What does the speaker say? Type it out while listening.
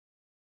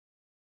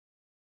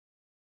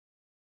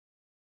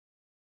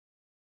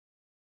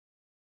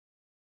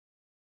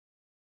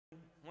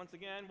Once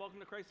again, welcome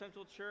to Christ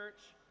Central Church.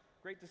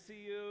 Great to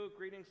see you.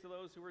 Greetings to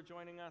those who are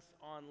joining us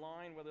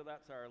online, whether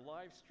that's our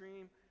live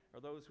stream or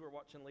those who are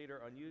watching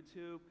later on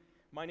YouTube.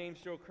 My name's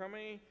Joe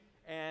Crummy,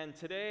 and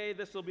today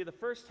this will be the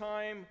first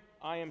time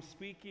I am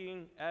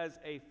speaking as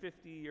a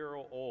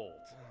 50-year-old.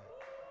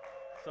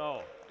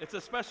 So, it's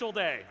a special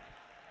day.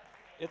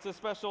 It's a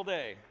special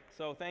day.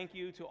 So thank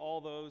you to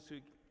all those who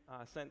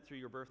sent through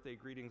your birthday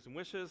greetings and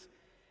wishes.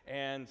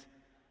 And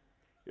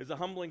it was a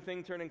humbling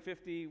thing turning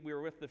 50. We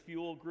were with the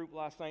Fuel group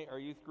last night, our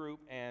youth group,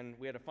 and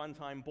we had a fun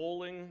time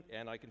bowling,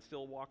 and I can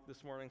still walk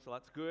this morning, so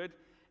that's good.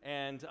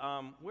 And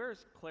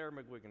where's Claire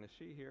McGuigan? Is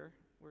she here?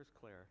 Where's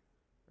Claire?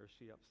 Or is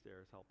she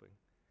upstairs helping?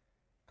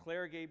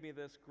 Claire gave me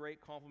this great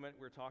compliment.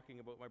 We were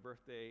talking about my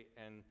birthday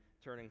and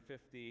turning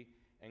 50,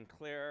 and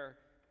Claire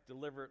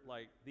delivered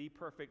like the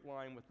perfect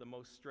line with the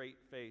most straight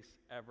face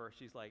ever.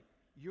 She's like,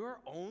 "You're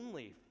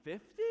only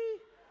 50?"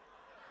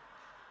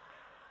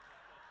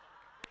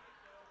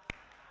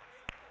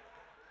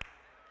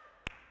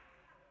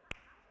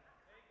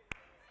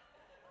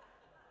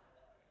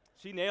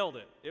 She nailed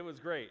it. It was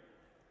great.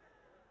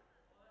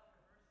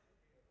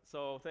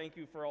 So thank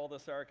you for all the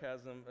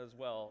sarcasm as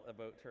well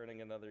about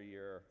turning another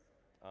year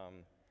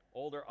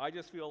older. I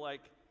just feel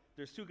like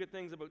there's two good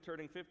things about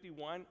turning 50.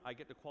 One, I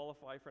get to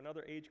qualify for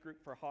another age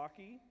group for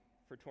hockey,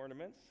 for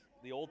tournaments.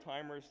 The old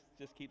timers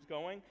just keeps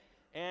going.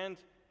 And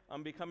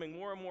I'm becoming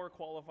more and more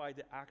qualified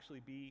to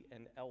actually be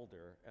an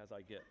elder as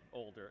I get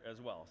older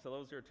as well. So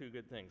those are two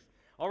good things.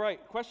 All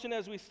right, question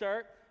as we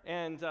start.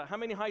 And how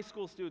many high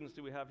school students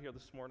do we have here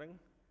this morning?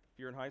 If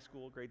you're in high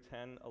school, grade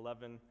 10,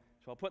 11,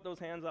 12, put those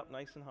hands up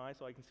nice and high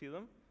so I can see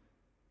them.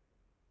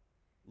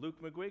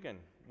 Luke McGuigan,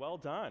 well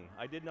done.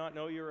 I did not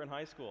know you were in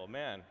high school.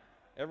 Man,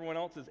 everyone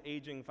else is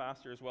aging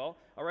faster as well.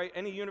 All right,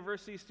 any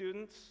university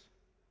students?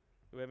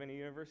 Do we have any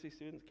university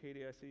students?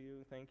 Katie, I see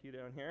you. Thank you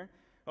down here.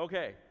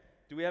 Okay,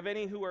 do we have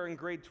any who are in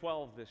grade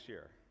 12 this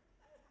year?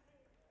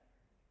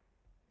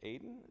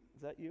 Aiden,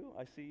 is that you?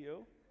 I see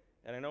you.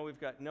 And I know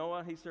we've got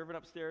Noah, he's serving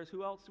upstairs.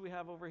 Who else do we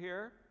have over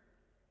here?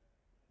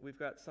 We've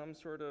got some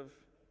sort of...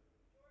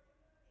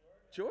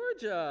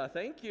 Georgia,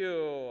 thank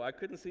you. I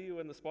couldn't see you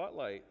in the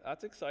spotlight.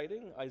 That's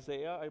exciting.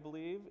 Isaiah, I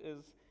believe,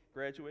 is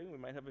graduating. We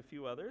might have a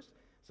few others.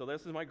 So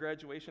this is my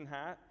graduation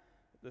hat.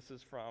 This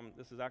is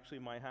actually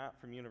my hat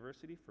from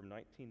university from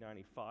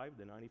 1995.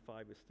 The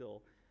 95 is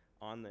still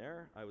on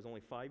there. I was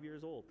only 5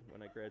 years old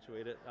when I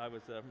graduated. I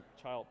was a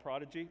child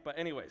prodigy. But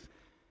anyways,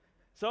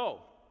 so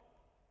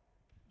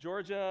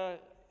Georgia,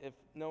 if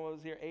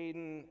Noah's here,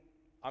 Aiden,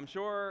 I'm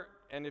sure,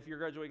 and if you're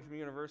graduating from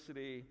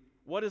university,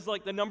 what is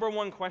like the number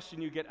one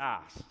question you get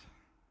asked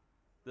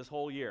this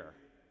whole year?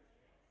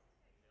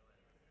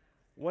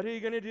 What are you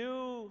going to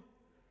do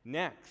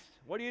next?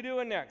 What are you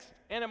doing next?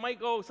 And it might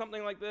go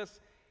something like this,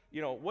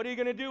 what are you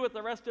going to do with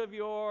the rest of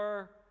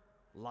your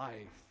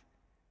life?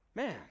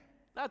 Man,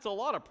 that's a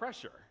lot of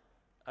pressure.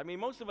 I mean,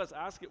 most of us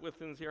ask it with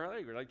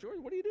sincerity. We're like, George,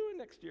 what are you doing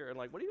next year? And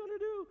like, what are you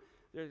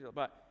going to do?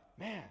 But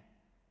man,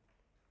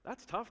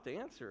 that's tough to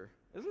answer,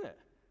 isn't it?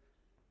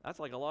 That's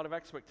like a lot of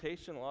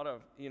expectation, a lot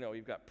of,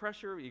 you've got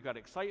pressure, you've got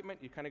excitement,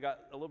 you kind of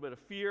got a little bit of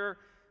fear,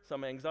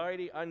 some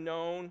anxiety,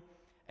 unknown.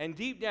 And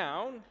deep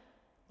down,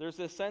 there's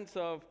this sense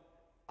of,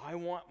 I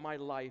want my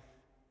life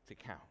to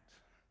count.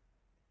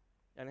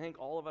 And I think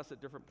all of us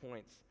at different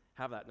points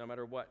have that, no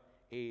matter what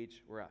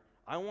age we're at.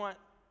 I want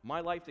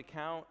my life to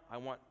count. I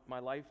want my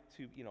life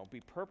to, be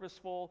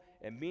purposeful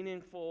and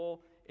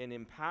meaningful and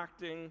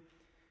impacting.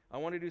 I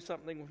want to do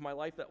something with my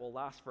life that will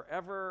last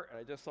forever. And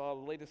I just saw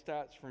the latest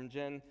stats from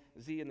Gen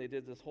Z, and they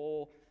did this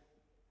whole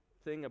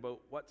thing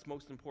about what's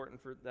most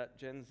important for that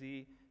Gen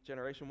Z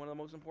generation. One of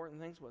the most important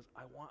things was,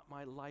 I want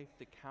my life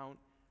to count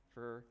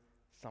for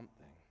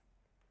something.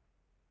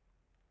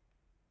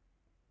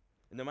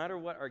 And no matter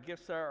what our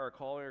gifts are, our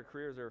calling, our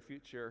careers, our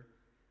future,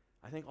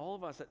 I think all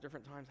of us at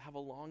different times have a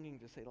longing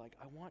to say, like,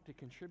 I want to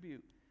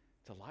contribute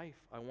to life.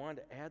 I want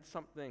to add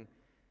something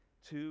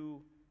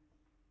to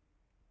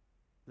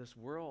this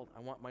world. I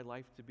want my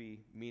life to be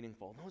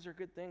meaningful. And those are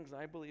good things.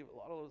 I believe a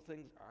lot of those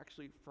things are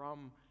actually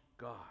from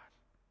God.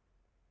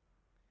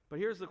 But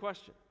here's the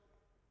question.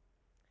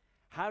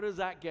 How does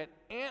that get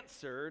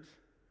answered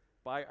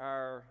by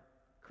our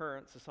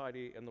current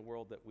society and the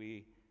world that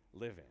we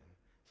live in?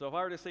 So if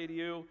I were to say to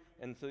you,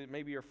 and to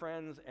maybe your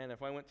friends, and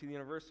if I went to the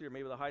university or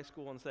maybe the high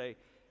school and say,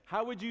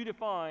 how would you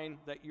define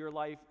that your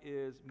life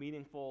is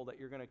meaningful, that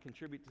you're going to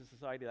contribute to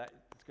society, that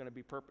it's going to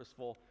be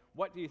purposeful?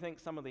 What do you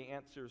think some of the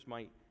answers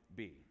might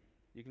be?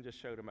 You can just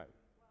shout them out.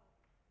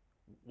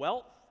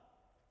 Wealth,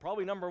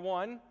 probably number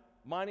one.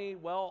 Money,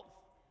 wealth.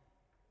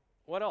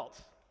 What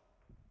else?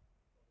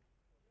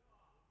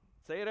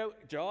 Say it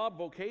out. Job,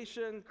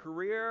 vocation,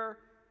 career,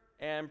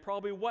 and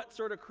probably what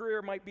sort of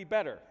career might be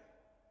better?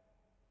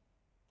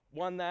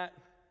 One that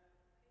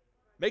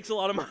makes a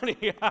lot of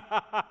money.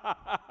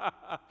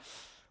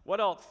 What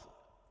else?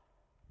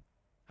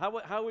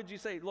 How would you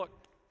say, look,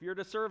 if you're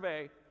to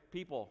survey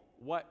people,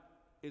 what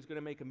is going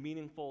to make a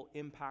meaningful,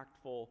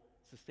 impactful,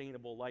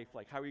 sustainable life?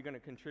 Like, how are you going to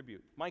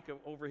contribute? Micah,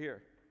 over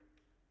here.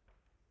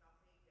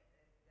 Something that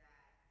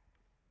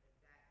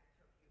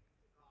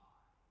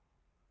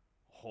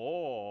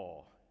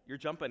Oh, you're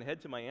jumping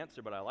ahead to my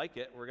answer, but I like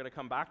it. We're going to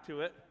come back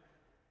to it.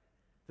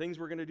 Things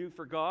we're going to do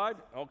for God.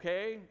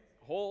 Okay,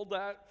 hold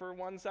that for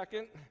 1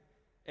 second.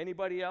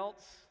 Anybody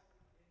else?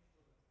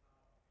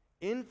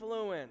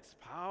 Influence,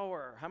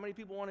 power. How many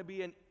people want to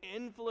be an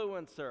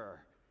influencer?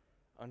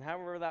 On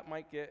however that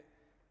might get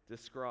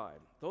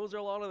described. Those are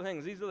a lot of the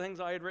things. These are the things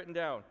I had written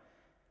down.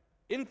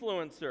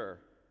 Influencer,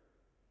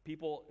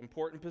 people,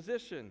 important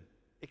position,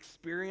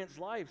 experience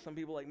life. Some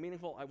people like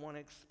meaningful. I want to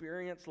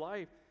experience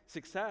life.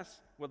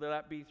 Success, whether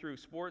that be through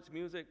sports,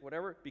 music,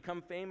 whatever.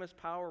 Become famous,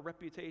 power,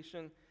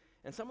 reputation.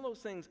 And some of those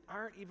things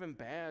aren't even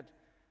bad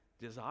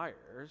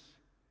desires.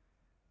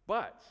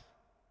 But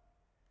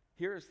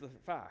here's the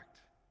fact.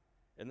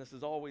 And this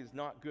is always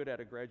not good at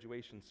a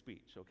graduation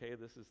speech, okay?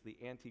 This is the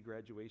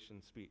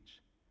anti-graduation speech.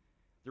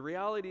 The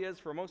reality is,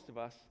 for most of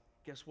us,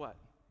 guess what?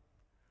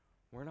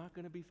 We're not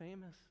going to be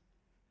famous.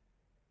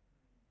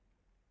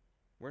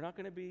 We're not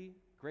going to be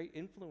great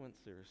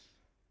influencers.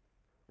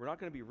 We're not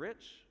going to be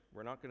rich.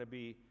 We're not going to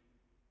be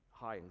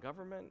high in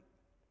government.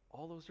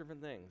 All those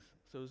different things.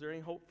 So is there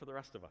any hope for the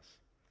rest of us?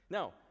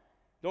 Now,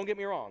 don't get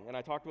me wrong, and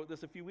I talked about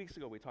this a few weeks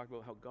ago. We talked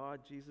about how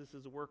God, Jesus,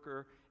 is a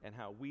worker, and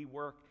how we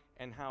work,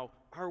 and how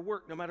our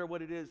work, no matter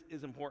what it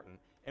is important.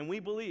 And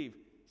we believe,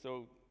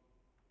 so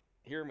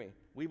hear me,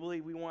 we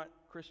believe we want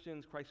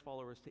Christians, Christ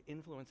followers, to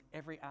influence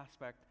every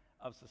aspect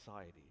of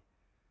society.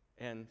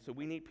 And so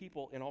we need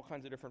people in all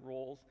kinds of different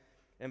roles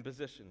and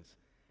positions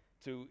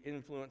to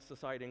influence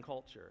society and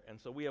culture. And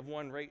so we have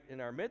one right in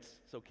our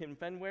midst, so Kim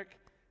Fenwick,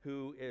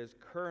 who is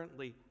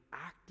currently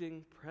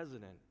acting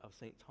president of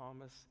St.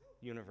 Thomas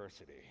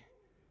University.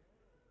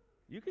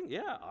 You can,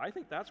 yeah, I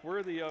think that's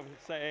worthy of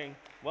saying,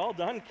 well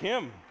done,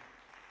 Kim.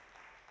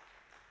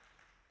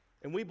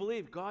 And we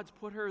believe God's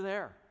put her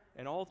there.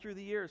 And all through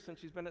the years since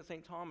she's been at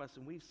St. Thomas,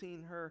 and we've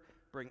seen her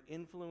bring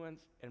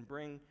influence and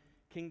bring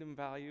kingdom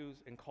values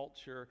and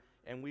culture,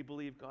 and we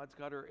believe God's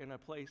got her in a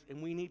place,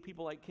 and we need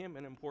people like Kim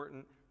in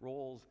important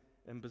roles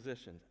and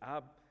positions.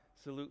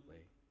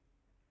 Absolutely.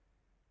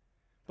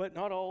 But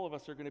not all of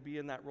us are going to be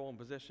in that role and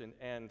position,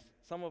 and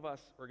some of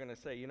us are going to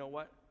say, you know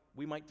what?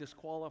 We might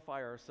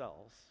disqualify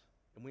ourselves,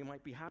 and we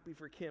might be happy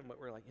for Kim, but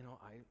we're like, you know,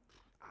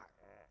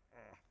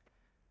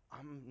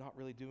 I'm not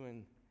really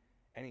doing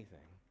anything.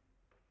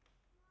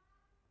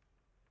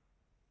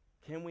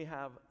 Can we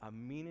have a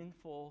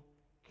meaningful,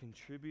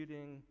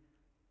 contributing,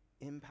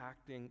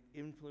 impacting,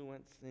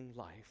 influencing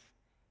life,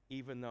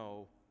 even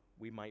though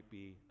we might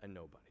be a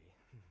nobody?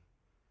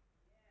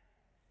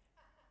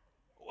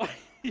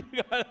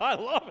 I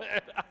love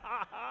it.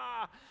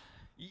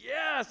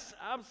 Yes,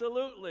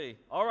 absolutely.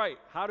 All right,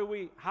 how do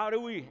we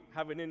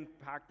have an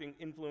impacting,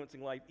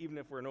 influencing life even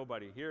if we're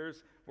nobody?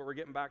 Here's what we're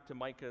getting back to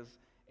Micah's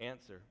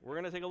answer. We're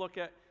going to take a look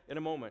at in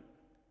a moment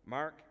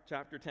Mark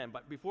chapter 10.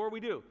 But before we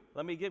do,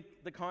 let me give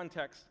the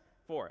context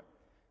for it.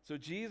 So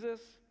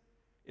Jesus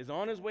is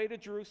on his way to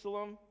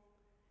Jerusalem.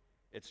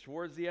 It's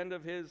towards the end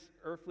of his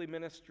earthly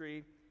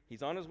ministry.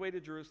 He's on his way to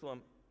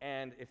Jerusalem,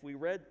 and if we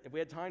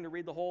had time to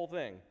read the whole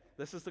thing,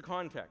 this is the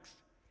context.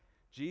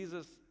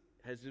 Jesus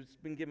has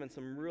just been given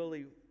some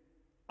really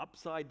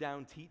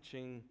upside-down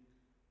teaching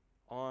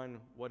on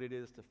what it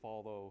is to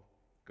follow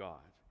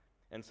God.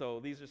 And so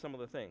these are some of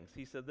the things.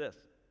 He said this.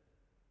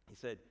 He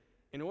said,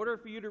 in order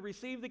for you to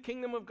receive the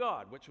kingdom of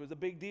God, which was a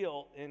big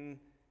deal in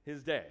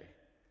his day,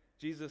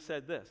 Jesus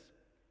said this,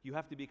 you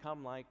have to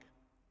become like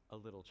a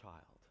little child.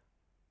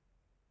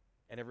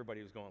 And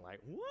everybody was going like,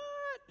 what?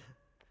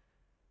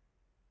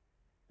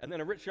 And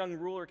then a rich young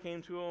ruler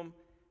came to him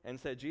and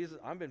said, Jesus,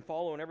 I've been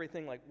following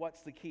everything, like,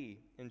 what's the key?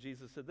 And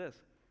Jesus said this,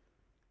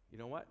 you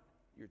know what?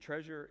 Your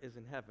treasure is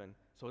in heaven,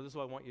 so this is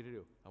what I want you to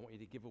do. I want you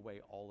to give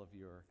away all of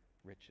your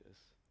riches.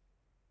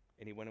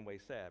 And he went away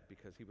sad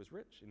because he was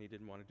rich and he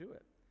didn't want to do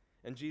it.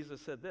 And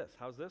Jesus said this,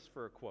 how's this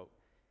for a quote?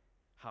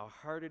 How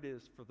hard it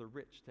is for the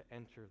rich to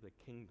enter the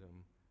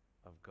kingdom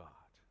of God.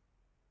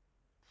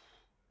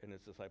 And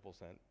his disciples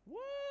said, what?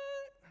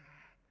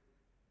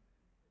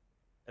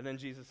 And then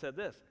Jesus said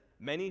this,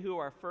 many who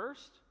are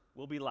first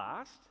will be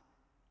last,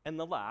 and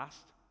the last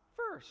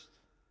first.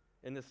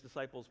 And his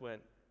disciples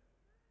went,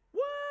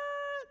 what?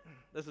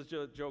 This is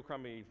Joe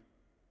Crummy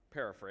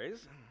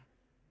paraphrase.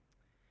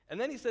 And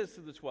then he says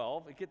to the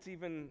 12, it gets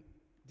even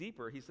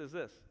deeper. He says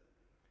this,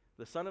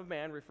 the Son of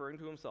Man, referring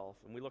to himself,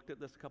 and we looked at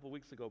this a couple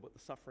weeks ago, but the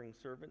suffering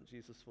servant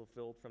Jesus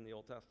fulfilled from the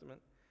Old Testament.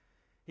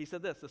 He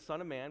said this, the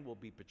Son of Man will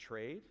be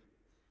betrayed,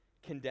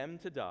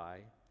 condemned to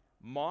die,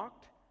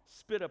 mocked,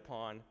 spit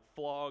upon,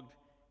 flogged,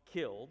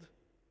 killed,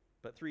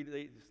 but 3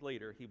 days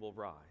later he will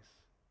rise.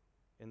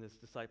 And his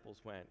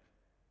disciples went,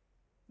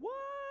 what?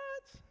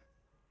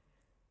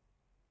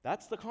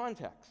 That's the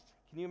context.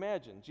 Can you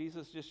imagine?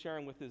 Jesus just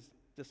sharing with his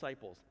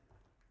disciples,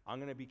 I'm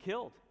going to be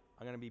killed.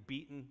 I'm going to be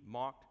beaten,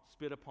 mocked,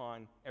 spit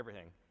upon,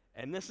 everything.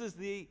 And this is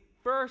the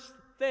first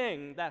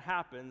thing that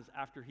happens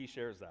after he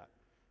shares that.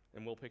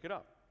 And we'll pick it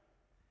up.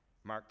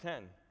 Mark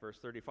 10, verse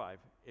 35.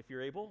 If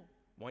you're able,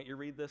 why don't you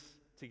read this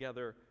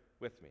together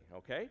with me,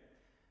 okay?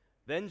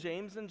 Then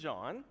James and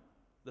John,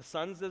 the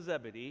sons of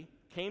Zebedee,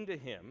 came to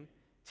him.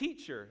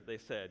 Teacher, they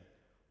said,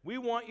 We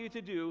want you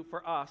to do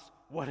for us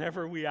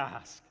whatever we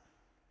ask.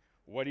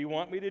 What do you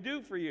want me to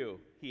do for you?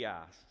 He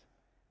asked.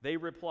 They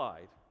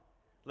replied,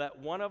 let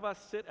one of us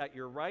sit at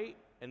your right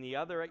and the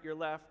other at your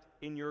left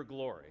in your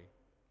glory.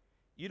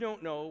 You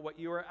don't know what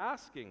you are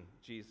asking,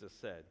 Jesus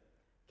said.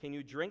 Can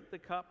you drink the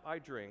cup I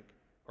drink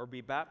or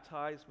be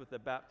baptized with the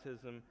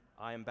baptism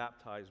I am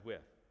baptized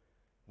with?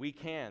 We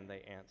can,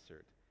 they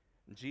answered.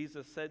 And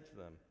Jesus said to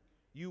them,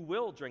 you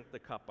will drink the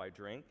cup I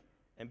drink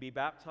and be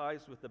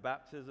baptized with the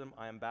baptism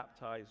I am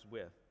baptized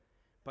with.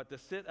 But to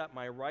sit at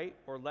my right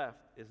or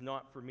left is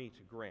not for me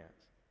to grant.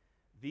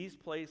 These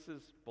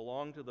places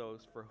belong to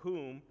those for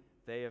whom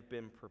they have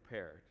been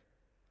prepared.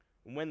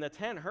 When the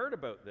 10 heard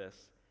about this,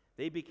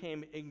 they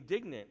became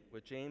indignant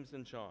with James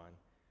and John.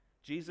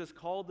 Jesus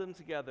called them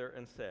together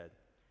and said,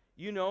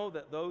 you know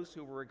that those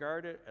who were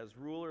regarded as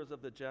rulers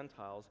of the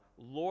Gentiles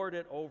lord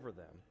it over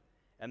them,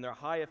 and their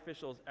high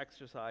officials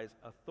exercise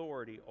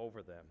authority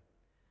over them.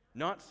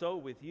 Not so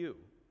with you.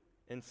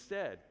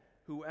 Instead,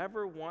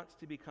 whoever wants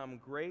to become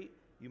great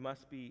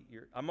must be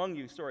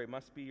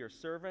your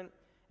servant,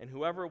 and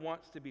whoever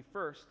wants to be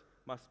first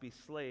must be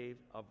slave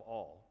of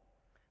all.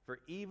 For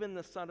even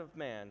the Son of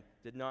Man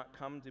did not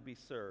come to be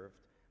served,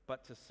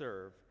 but to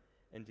serve,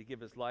 and to give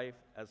his life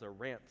as a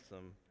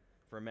ransom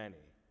for many.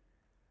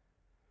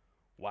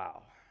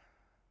 Wow.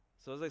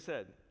 So as I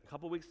said, a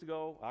couple weeks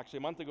ago, actually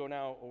a month ago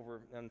now,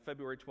 over on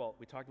February 12th,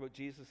 we talked about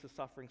Jesus'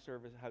 suffering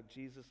service, how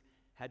Jesus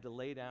had to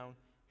lay down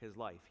his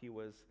life. He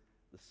was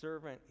the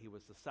servant, he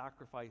was the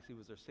sacrifice, he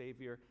was our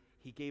Savior.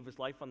 He gave his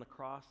life on the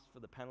cross for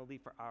the penalty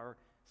for our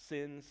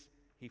sins.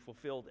 He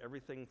fulfilled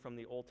everything from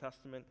the Old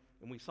Testament.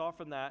 And we saw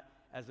from that,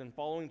 as in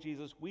following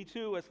Jesus, we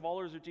too, as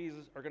followers of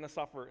Jesus, are going to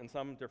suffer in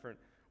some different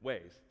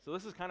ways. So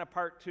this is kind of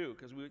part two,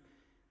 because we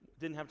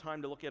didn't have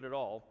time to look at it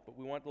all, but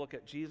we want to look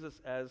at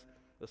Jesus as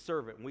the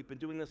servant. And we've been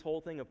doing this whole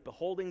thing of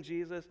beholding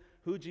Jesus,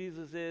 who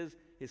Jesus is,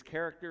 his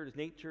character, his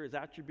nature, his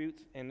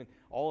attributes, and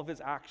all of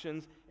his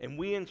actions. And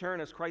we, in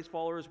turn, as Christ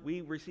followers, we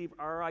receive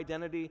our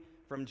identity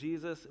from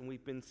Jesus, and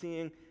we've been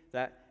seeing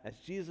that as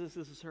Jesus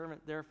is a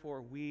servant,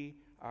 therefore we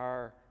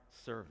are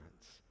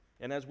servants.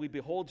 And as we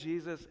behold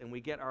Jesus and we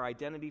get our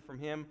identity from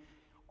him,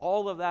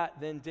 all of that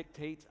then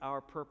dictates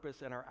our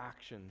purpose and our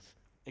actions.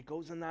 It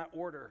goes in that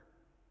order.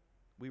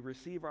 We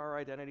receive our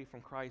identity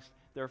from Christ,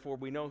 therefore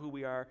we know who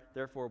we are,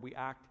 therefore we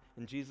act.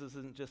 And Jesus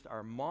isn't just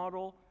our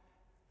model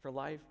for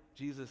life,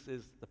 Jesus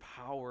is the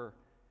power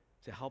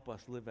to help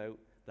us live out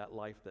that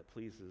life that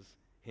pleases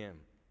him.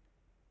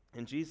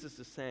 And Jesus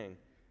is saying,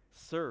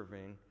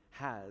 serving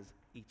has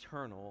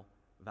eternal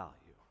value.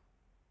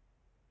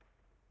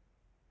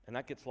 And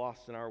that gets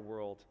lost in our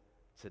world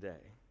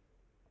today.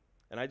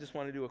 And I just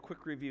want to do a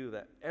quick review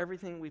that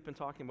everything we've been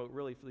talking about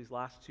really for these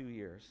last 2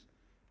 years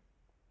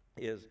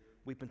is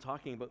we've been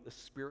talking about the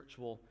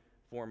spiritual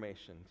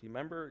formation. Do you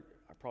remember?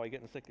 I'm probably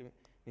getting sick of it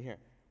here.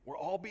 We're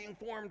all being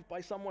formed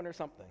by someone or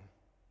something.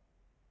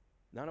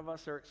 None of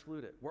us are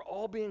excluded. We're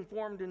all being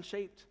formed and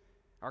shaped.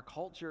 Our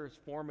culture is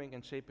forming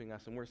and shaping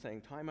us, and we're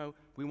saying, time out,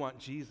 we want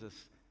Jesus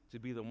to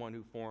be the one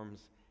who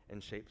forms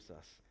and shapes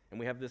us. And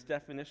we have this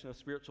definition of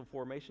spiritual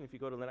formation. If you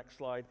go to the next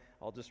slide,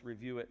 I'll just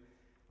review it.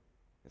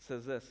 It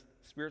says this,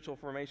 spiritual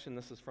formation,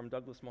 this is from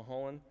Douglas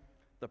Mulholland,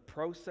 the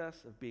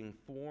process of being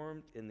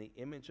formed in the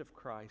image of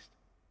Christ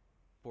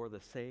for the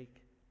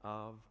sake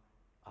of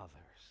others.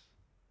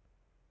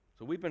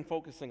 So we've been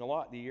focusing a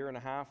lot the year and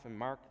a half, and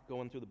Mark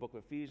going through the book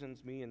of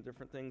Ephesians, me and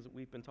different things that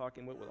we've been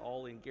talking about with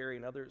Ollie and Gary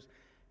and others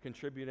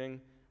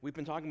contributing. We've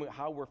been talking about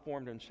how we're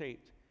formed and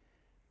shaped.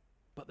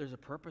 But there's a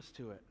purpose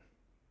to it,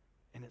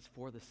 and it's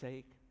for the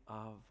sake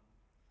of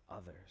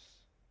others.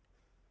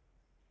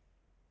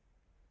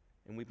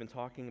 And we've been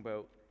talking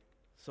about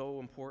so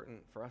important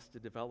for us to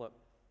develop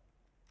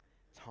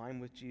time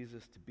with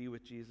Jesus, to be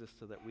with Jesus,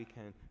 so that we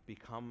can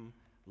become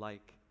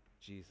like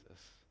Jesus.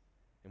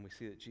 And we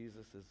see that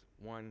Jesus is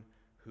one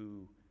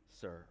who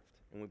served.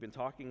 And we've been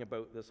talking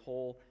about this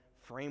whole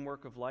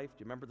framework of life.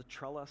 Do you remember the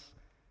trellis?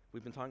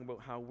 We've been talking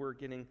about how we're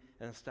getting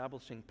and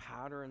establishing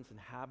patterns and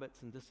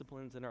habits and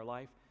disciplines in our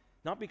life,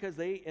 not because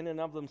they in and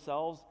of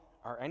themselves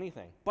are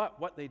anything, but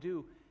what they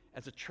do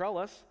as a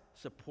trellis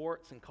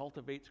supports and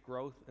cultivates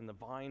growth, and the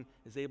vine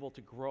is able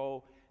to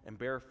grow and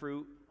bear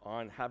fruit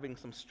on having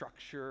some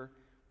structure.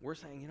 We're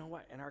saying, you know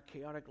what, in our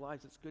chaotic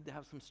lives, it's good to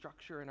have some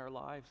structure in our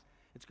lives.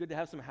 It's good to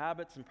have some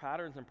habits and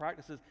patterns and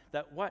practices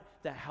that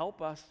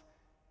help us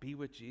be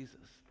with Jesus,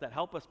 that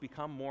help us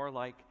become more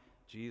like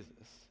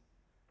Jesus.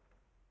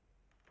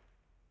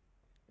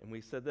 And we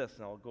said this,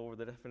 and I'll go over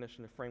the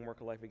definition of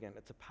framework of life again.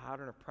 It's a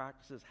pattern of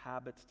practices,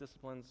 habits,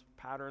 disciplines,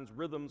 patterns,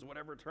 rhythms,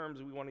 whatever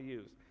terms we want to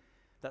use,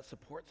 that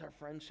supports our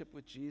friendship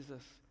with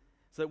Jesus,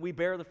 so that we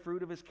bear the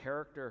fruit of his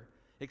character,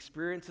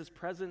 experience his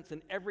presence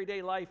in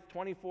everyday life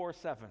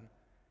 24/7,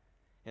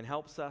 and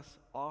helps us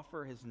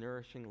offer his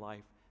nourishing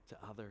life to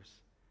others.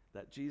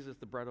 That Jesus,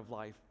 the bread of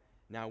life,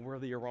 now we're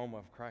the aroma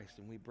of Christ,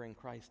 and we bring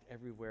Christ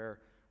everywhere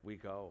we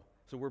go.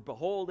 So we're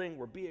beholding,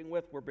 we're being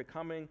with, we're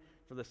becoming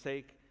for the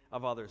sake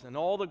of others. And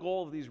all the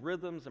goal of these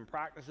rhythms and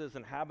practices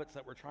and habits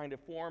that we're trying to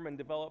form and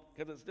develop,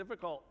 because it's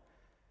difficult.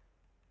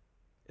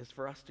 is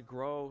for us to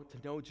grow,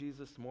 to know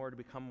Jesus more, to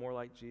become more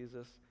like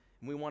Jesus.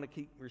 And we want to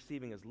keep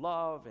receiving his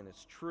love and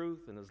his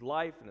truth and his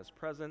life and his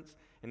presence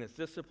and his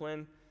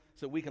discipline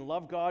so we can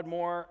love God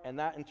more, and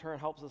that in turn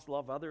helps us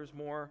love others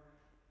more.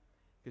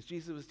 Because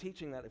Jesus was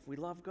teaching that if we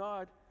love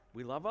God,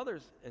 we love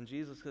others. And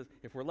Jesus says,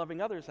 if we're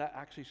loving others, that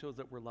actually shows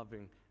that we're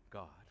loving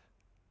God.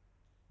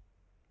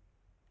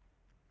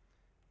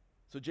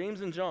 So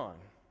James and John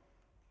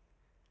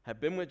have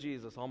been with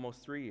Jesus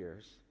almost 3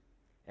 years,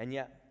 and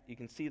yet you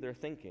can see their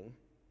thinking.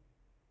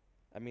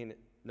 I mean,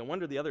 no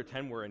wonder the other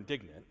 10 were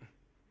indignant.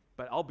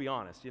 But I'll be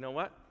honest, you know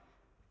what?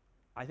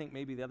 I think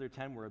maybe the other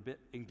 10 were a bit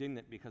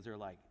indignant because they're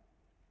like,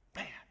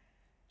 man,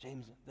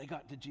 James, they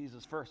got to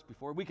Jesus first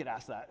before we could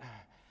ask that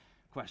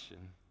question.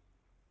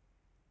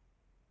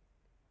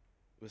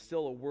 It was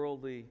still a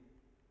worldly,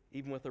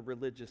 even with a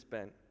religious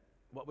bent.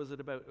 What was it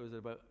about? It was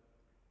about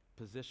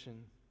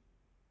position,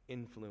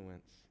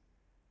 influence,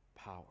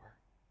 power.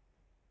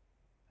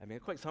 I mean,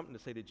 it's quite something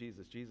to say to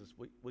Jesus, Jesus,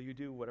 will you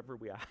do whatever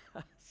we ask?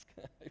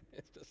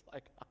 It's just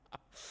like,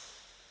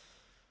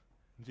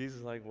 Jesus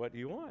is like, what do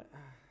you want?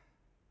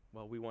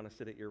 Well, we want to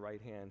sit at your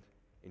right hand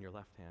and your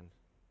left hand.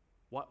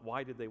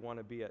 Why did they want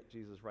to be at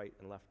Jesus' right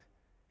and left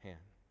hand?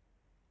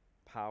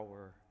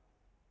 Power,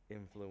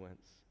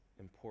 influence,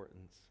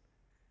 importance,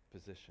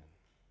 position.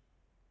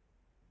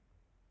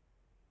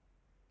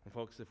 And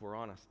folks, if we're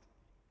honest,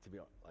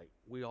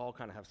 we all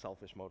kind of have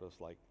selfish motives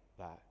like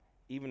that.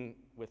 Even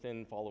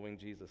within following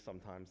Jesus,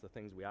 sometimes the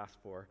things we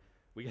ask for,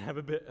 we can have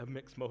a bit of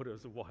mixed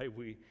motives of why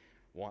we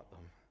want them.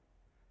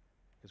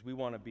 Because we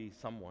want to be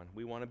someone.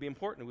 We want to be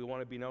important. We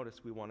want to be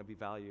noticed. We want to be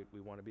valued.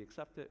 We want to be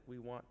accepted. We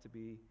want to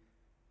be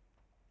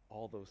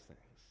all those things.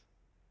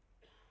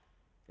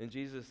 And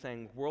Jesus is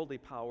saying, worldly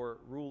power,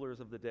 rulers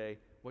of the day,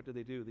 what do?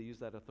 They use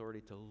that authority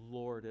to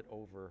lord it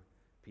over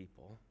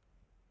people.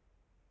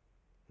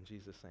 And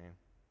Jesus is saying,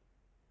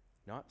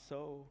 not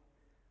so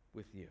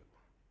with you.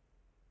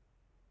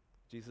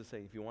 Jesus is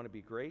saying, if you want to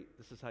be great,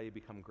 this is how you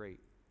become great.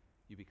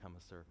 You become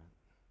a servant.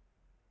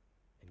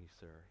 And you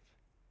serve.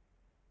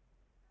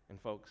 And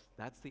folks,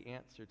 that's the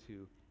answer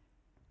to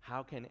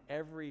how can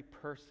every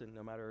person,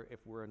 no matter if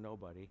we're a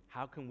nobody,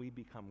 how can we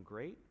become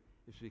great?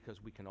 It's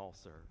because we can all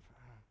serve.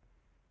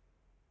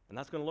 And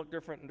that's going to look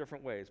different in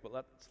different ways, but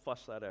let's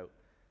flesh that out.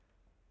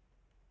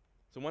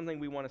 So one thing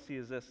we want to see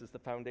is this, is the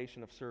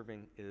foundation of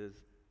serving is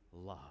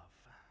love.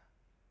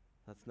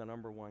 That's the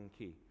number one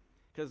key.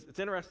 Because it's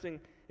interesting,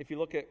 if you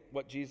look at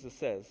what Jesus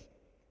says,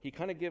 he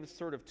kind of gives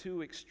sort of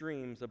two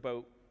extremes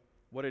about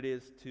what it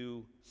is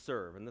to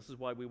serve. And this is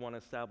why we want to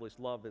establish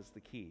love as the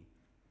key.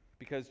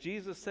 Because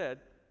Jesus said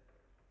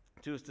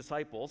to his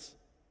disciples,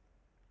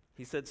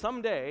 he said,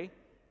 someday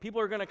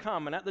people are going to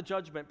come, and at the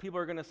judgment, people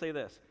are going to say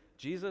this,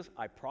 Jesus,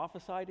 I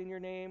prophesied in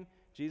your name.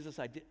 Jesus,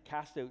 I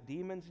cast out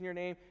demons in your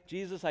name.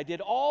 Jesus, I did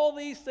all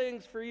these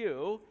things for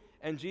you.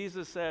 And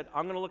Jesus said,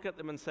 I'm going to look at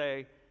them and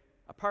say,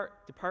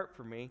 depart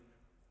from me.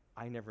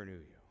 I never knew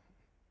you.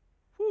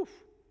 Whew.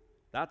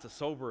 That's a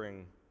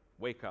sobering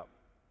wake-up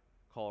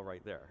call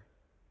right there.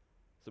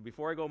 So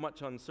before I go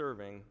much on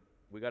serving,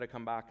 we got to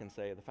come back and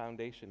say our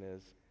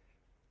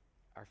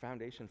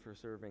foundation for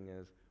serving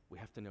is we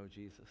have to know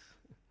Jesus.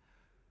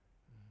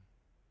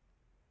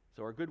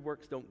 So our good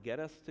works don't get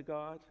us to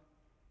God,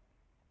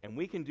 and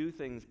we can do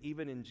things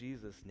even in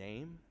Jesus'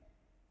 name,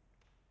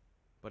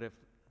 but if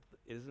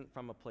it isn't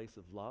from a place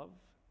of love,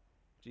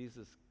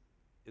 Jesus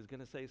is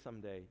going to say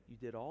someday, you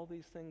did all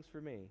these things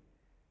for me,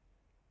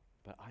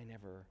 but I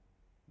never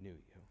knew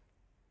you.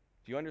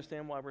 Do you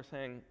understand why we're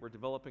saying we're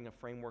developing a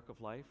framework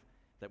of life,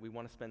 that we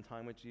want to spend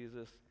time with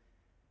Jesus,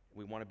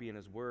 we want to be in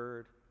his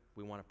word,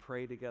 we want to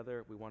pray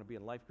together, we want to be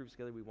in life groups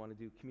together, we want to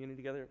do community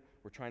together,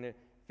 we're trying to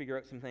figure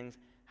out some things.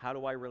 How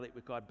do I relate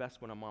with God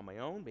best when I'm on my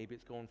own? Maybe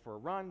it's going for a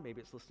run,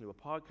 maybe it's listening to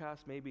a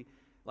podcast, maybe,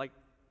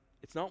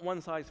 it's not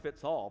one size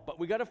fits all, but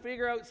we got to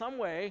figure out some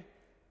way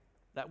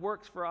that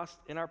works for us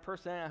in our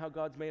personality, how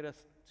God's made us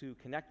to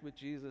connect with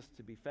Jesus,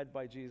 to be fed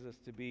by Jesus,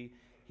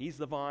 he's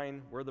the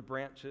vine, we're the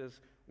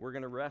branches, we're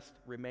going to rest,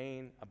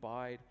 remain,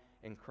 abide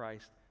in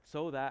Christ,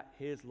 so that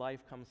his life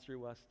comes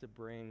through us to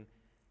bring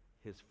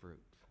his fruit.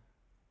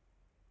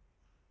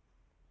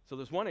 So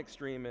there's one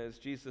extreme is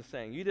Jesus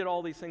saying, you did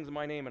all these things in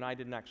my name and I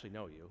didn't actually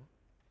know you.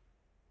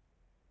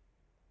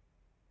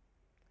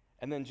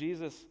 And then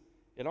Jesus,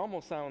 it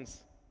almost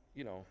sounds,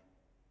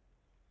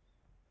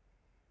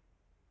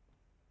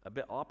 a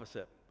bit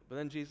opposite. But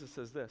then Jesus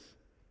says this.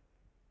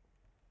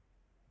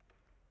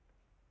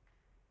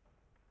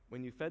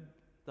 When you fed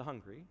the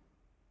hungry,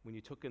 when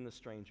you took in the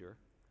stranger,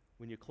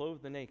 when you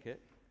clothed the naked,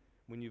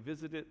 when you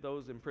visited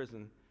those in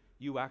prison,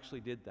 you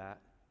actually did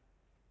that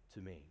to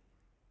me.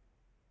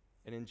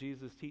 And in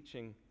Jesus'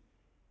 teaching,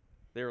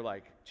 they were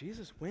like,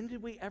 Jesus, when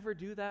did we ever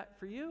do that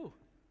for you?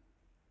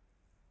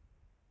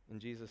 And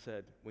Jesus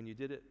said, when you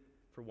did it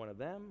for one of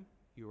them,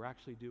 you were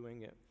actually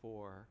doing it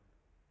for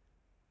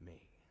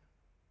me.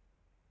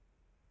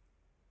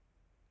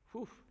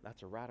 Whew,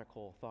 that's a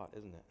radical thought,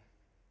 isn't it?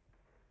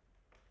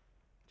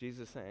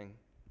 Jesus saying,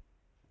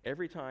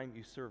 every time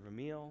you serve a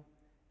meal,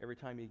 every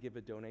time you give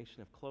a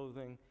donation of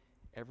clothing,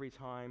 every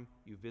time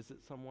you visit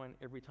someone,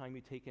 every time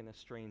you take in a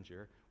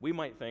stranger. We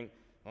might think,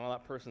 oh,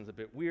 that person's a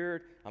bit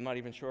weird. I'm not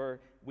even sure.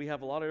 We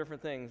have a lot of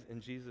different things.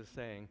 And Jesus is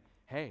saying,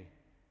 hey,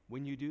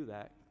 when you do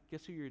that,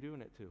 guess who you're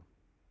doing it to?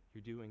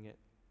 You're doing it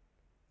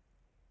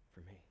for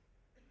me.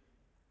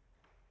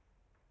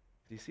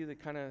 Do you see the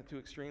kind of two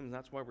extremes?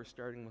 That's why we're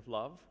starting with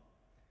love.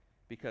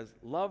 Because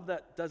love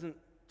that doesn't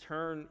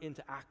turn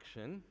into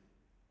action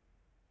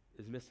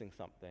is missing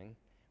something.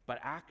 But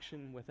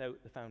action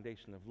without the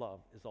foundation of love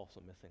is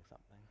also missing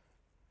something.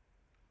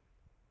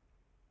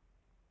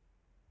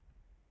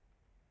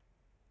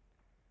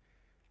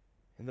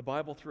 And the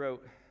Bible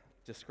throughout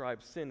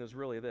describes sin as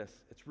really this.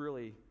 It's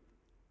really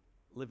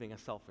living a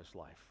selfish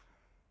life.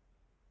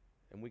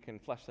 And we can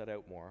flesh that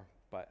out more.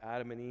 But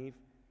Adam and Eve,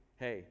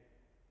 hey,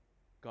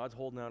 God's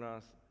holding out on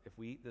us. If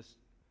we eat this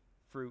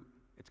fruit,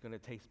 it's going to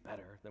taste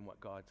better than what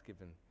God's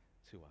given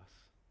to us.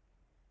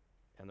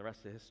 And the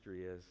rest of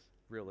history is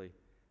really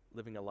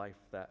living a life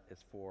that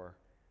is for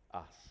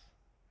us.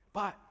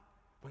 But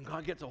when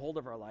God gets a hold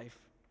of our life,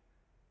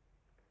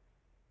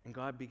 and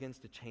God begins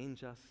to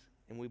change us,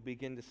 and we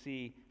begin to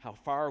see how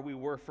far we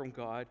were from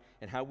God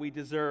and how we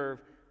deserve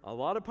a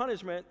lot of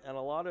punishment and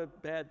a lot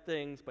of bad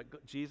things, but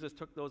Jesus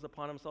took those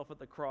upon himself at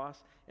the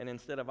cross, and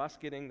instead of us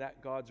getting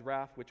that God's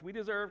wrath, which we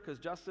deserve because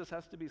justice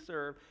has to be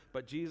served,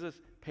 but Jesus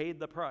paid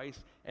the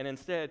price, and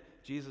instead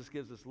Jesus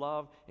gives us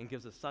love and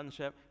gives us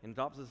sonship and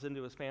adopts us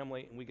into his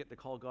family, and we get to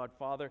call God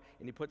Father,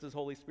 and he puts his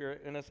Holy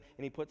Spirit in us,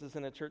 and he puts us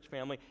in a church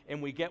family,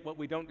 and we get what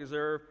we don't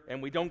deserve,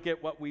 and we don't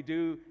get what we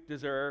do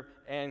deserve,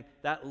 and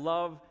that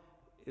love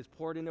is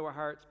poured into our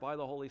hearts by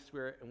the Holy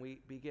Spirit, and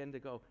we begin to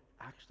go,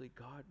 actually,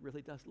 God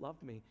really does love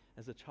me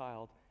as a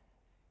child.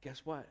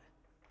 Guess what?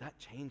 That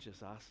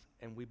changes us,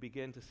 and we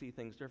begin to see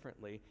things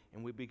differently,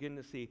 and we begin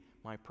to see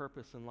my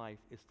purpose in life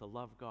is to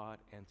love God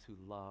and to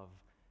love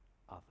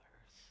others.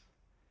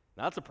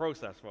 Now, that's a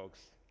process, folks.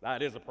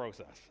 That is a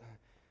process.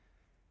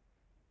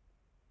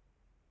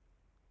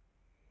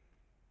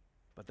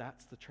 But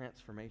that's the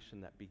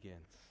transformation that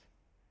begins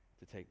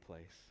to take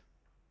place.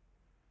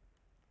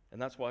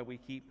 And that's why we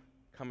keep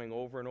coming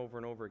over and over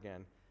and over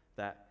again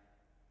that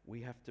we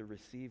have to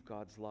receive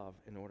God's love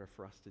in order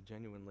for us to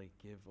genuinely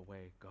give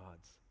away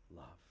God's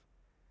love.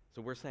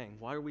 So we're saying,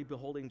 why are we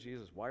beholding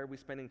Jesus? Why are we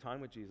spending time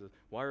with Jesus?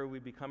 Why are we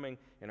becoming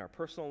in our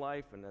personal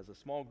life and as a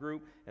small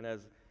group and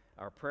as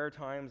our prayer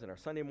times and our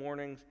Sunday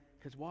mornings?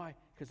 Because why?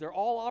 Because they're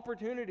all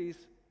opportunities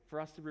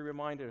for us to be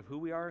reminded of who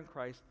we are in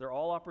Christ. They're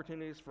all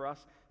opportunities for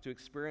us to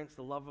experience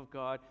the love of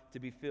God, to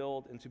be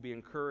filled and to be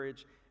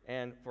encouraged,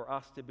 and for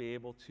us to be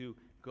able to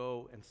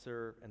go and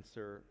serve and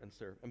serve and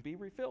serve and be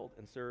refilled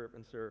and serve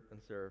and serve and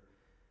serve.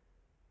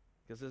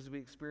 Because as we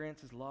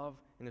experience his love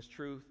and his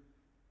truth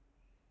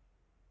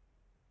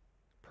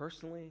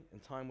personally in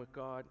time with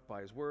God,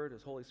 by his word,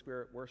 his Holy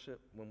Spirit, worship,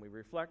 when we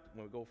reflect,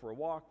 when we go for a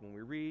walk, when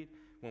we read,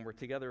 when we're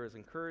together as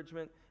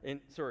encouragement, and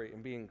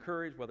being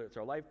encouraged, whether it's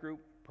our life group,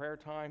 prayer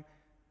time,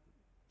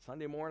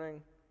 Sunday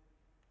morning,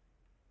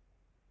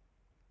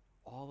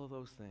 all of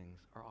those things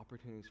are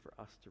opportunities for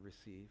us to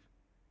receive.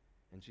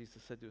 And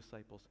Jesus said to his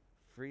disciples,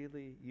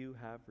 freely you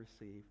have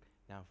received,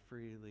 now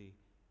freely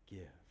give.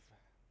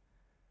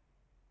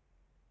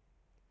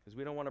 Because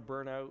we don't want to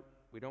burn out.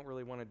 We don't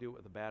really want to do it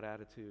with a bad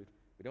attitude.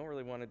 We don't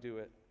really want to do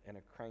it in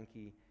a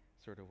cranky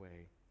sort of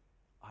way.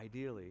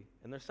 Ideally,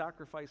 and there's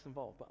sacrifice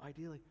involved, but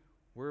ideally,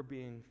 we're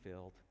being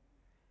filled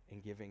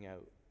and giving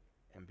out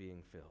and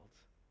being filled.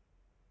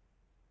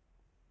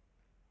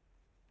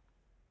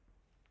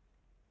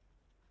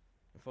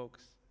 And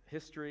folks,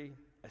 history,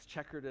 as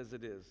checkered as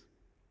it is,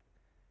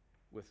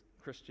 with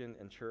Christian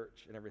and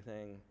church and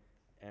everything,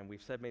 and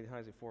we've said many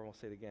times before, and we'll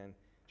say it again,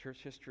 church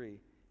history,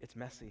 it's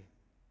messy.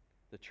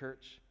 The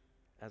church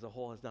as a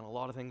whole has done a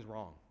lot of things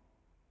wrong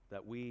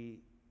that we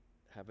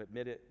have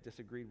admitted,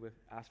 disagreed with,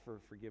 asked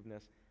for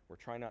forgiveness. We're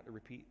trying not to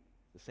repeat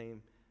the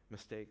same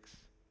mistakes,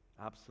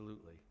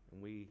 absolutely.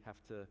 And we have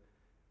to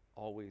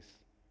always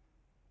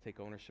take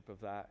ownership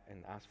of that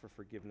and ask for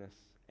forgiveness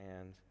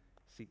and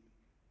seek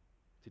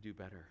to do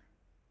better.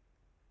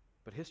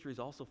 But history is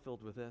also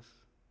filled with this.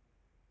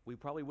 We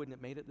probably wouldn't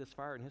have made it this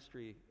far in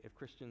history if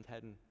Christians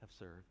hadn't have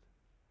served.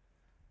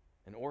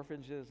 In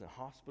orphanages and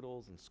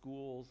hospitals and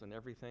schools and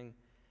everything,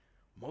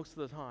 most of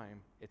the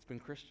time, it's been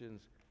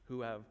Christians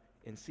who have,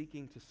 in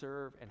seeking to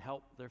serve and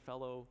help their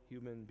fellow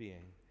human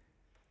being,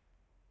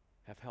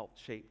 have helped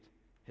shape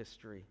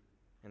history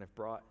and have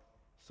brought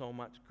so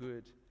much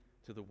good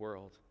to the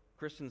world.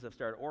 Christians have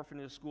started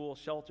orphanages, schools,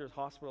 shelters,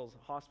 hospitals,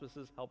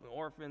 hospices, helping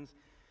orphans,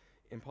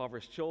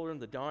 impoverished children,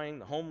 the dying,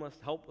 the homeless,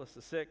 helpless,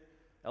 the sick,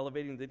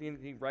 elevating the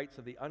dignity rights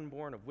of the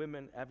unborn, of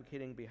women,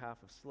 advocating on behalf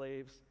of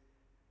slaves.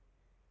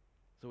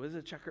 So it is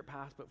a checkered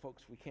past, but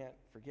folks, we can't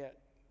forget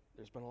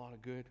there's been a lot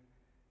of good.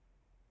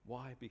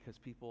 Why? Because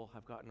people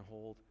have gotten a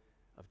hold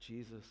of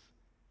Jesus,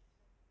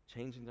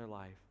 changing their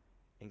life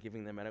and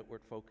giving them an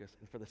outward focus,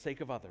 and for the sake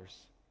of others,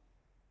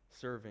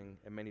 serving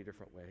in many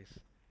different ways.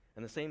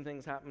 And the same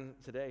things happen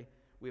today.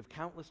 We have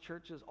countless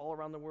churches all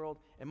around the world,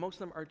 and most of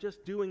them are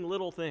just doing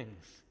little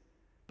things,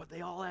 but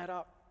they all add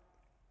up.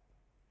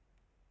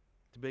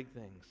 to big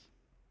things.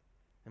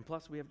 And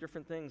plus, we have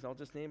different things. I'll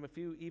just name a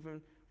few,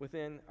 even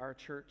within our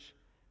church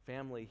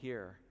family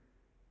here.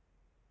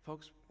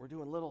 Folks, we're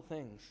doing little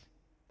things,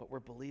 but we're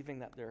believing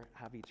that they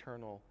have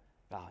eternal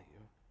value.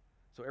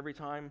 So every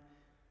time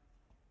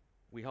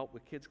we help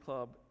with Kids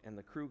Club and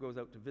the crew goes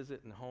out to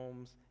visit in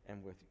homes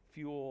and with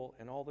fuel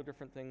and all the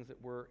different things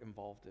that we're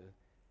involved in.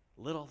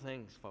 Little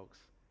things, folks.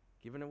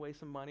 Giving away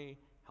some money,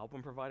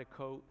 helping provide a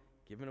coat,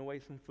 giving away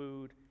some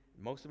food.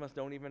 Most of us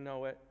don't even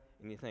know it.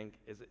 And you think,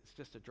 it's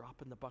just a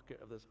drop in the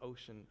bucket of this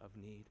ocean of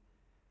need.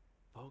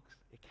 Folks,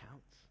 it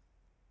counts.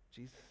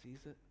 Jesus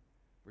sees it.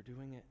 We're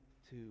doing it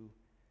to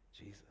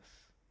Jesus.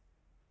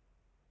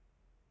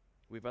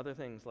 We have other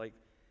things like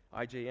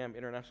IJM,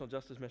 International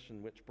Justice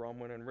Mission, which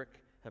Bronwyn and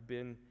Rick have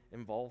been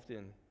involved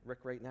in. Rick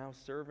right now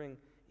serving,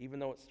 even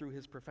though it's through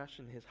his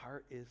profession, his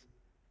heart is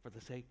for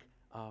the sake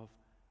of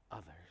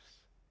others.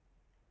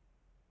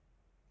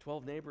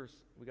 12 neighbors.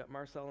 We got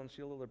Marcel and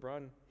Sheila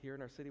Lebrun here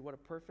in our city. What a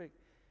perfect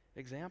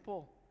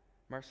example.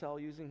 Marcel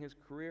using his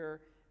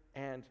career,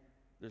 and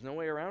there's no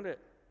way around it.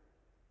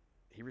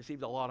 He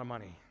received a lot of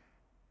money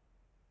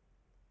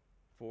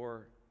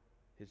for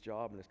his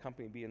job and his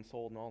company being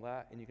sold and all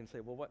that. And you can say,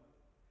 well, what?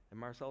 And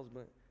Marcel's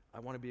been, I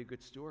want to be a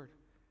good steward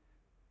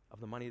of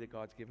the money that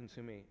God's given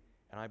to me.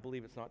 And I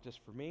believe it's not just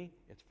for me,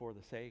 it's for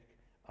the sake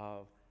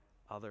of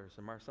others.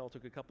 And Marcel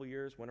took a couple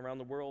years, went around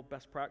the world,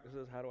 best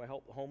practices, how do I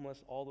help the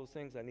homeless, all those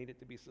things. I need it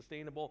to be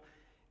sustainable.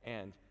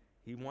 And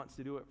he wants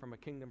to do it from a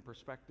kingdom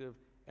perspective,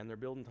 and they're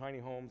building tiny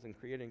homes and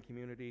creating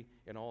community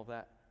and all of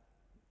that.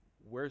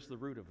 Where's the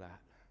root of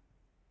that?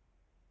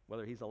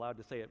 Whether he's allowed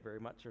to say it very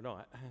much or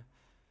not.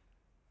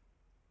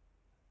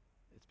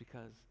 It's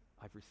because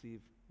I've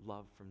received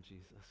love from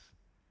Jesus,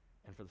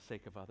 and for the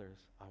sake of others,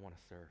 I want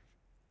to serve.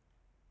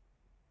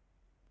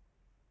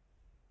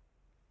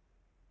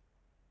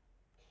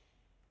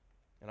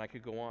 And I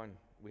could go on.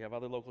 We have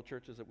other local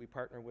churches that we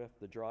partner with.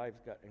 The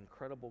Drive's got an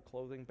incredible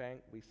clothing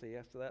bank. We say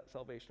yes to that.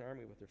 Salvation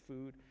Army with their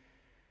food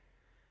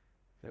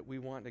that we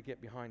want to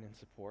get behind and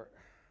support.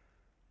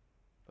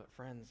 But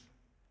friends,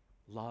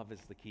 love is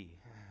the key.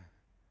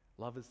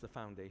 Love is the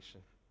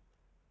foundation.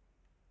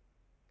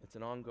 It's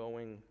an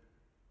ongoing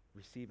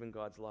receiving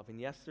God's love. And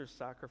yes, there's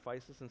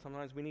sacrifices, and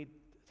sometimes we need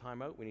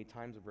time out. We need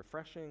times of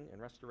refreshing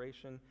and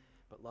restoration,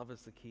 but love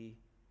is the key.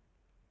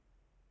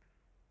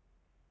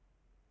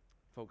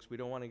 Folks, we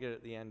don't want to get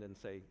at the end and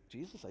say,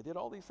 Jesus, I did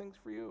all these things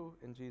for you.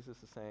 And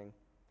Jesus is saying,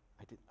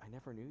 I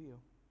never knew you.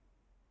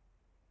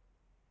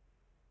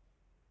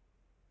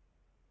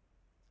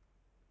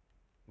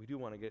 We do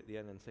want to get at the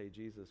end and say,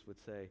 Jesus would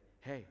say,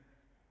 hey,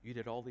 you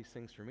did all these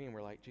things for me. And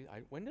we're like,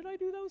 when did I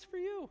do those for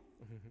you?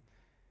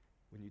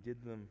 When you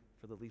did them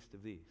for the least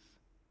of these,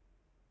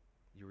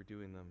 you were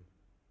doing them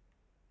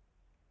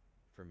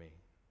for me.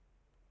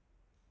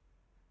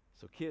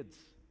 So kids,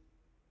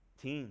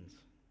 teens,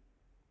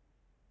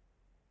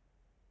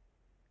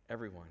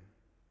 everyone,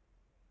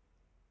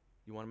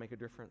 you want to make a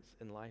difference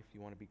in life,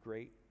 you want to be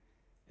great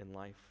in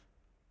life,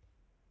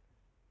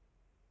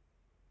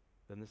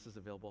 then this is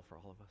available for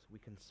all of us. We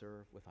can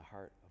serve with a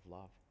heart of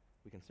love.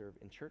 We can serve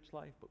in church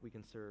life, but we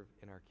can serve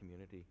in our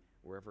community,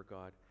 wherever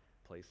God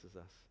places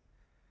us.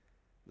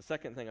 The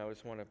second thing I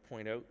just want to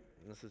point out,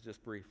 and this is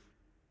just brief,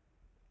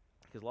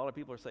 because a lot of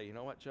people are saying, you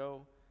know what,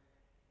 Joe?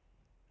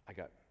 I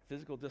got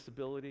physical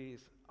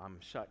disabilities, I'm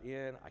shut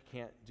in, I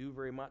can't do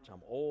very much,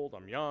 I'm old,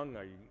 I'm young,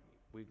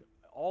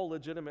 all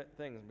legitimate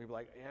things. People are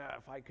like, yeah,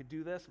 if I could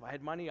do this, if I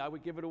had money, I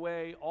would give it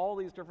away, all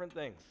these different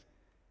things.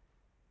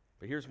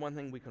 But here's one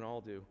thing we can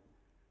all do.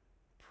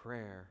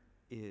 Prayer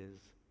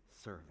is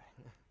serving.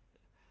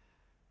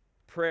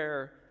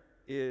 Prayer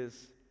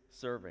is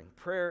serving.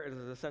 Prayer is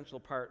an essential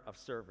part of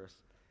service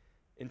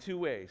in two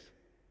ways.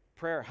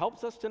 Prayer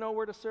helps us to know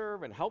where to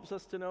serve and helps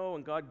us to know,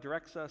 and God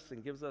directs us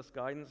and gives us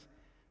guidance.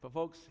 But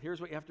folks, here's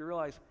what you have to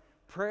realize.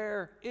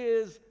 Prayer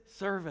is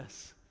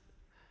service.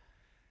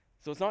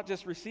 So it's not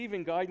just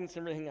receiving guidance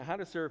and everything on how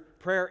to serve.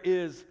 Prayer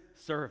is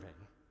serving.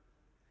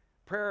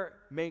 Prayer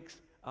makes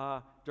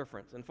a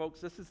difference. And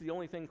folks, this is the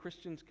only thing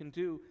Christians can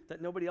do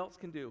that nobody else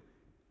can do.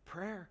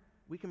 Prayer.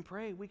 We can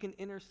pray. We can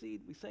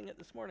intercede. We sang it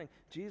this morning.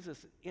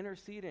 Jesus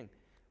interceding.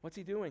 What's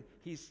he doing?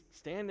 He's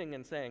standing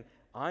and saying,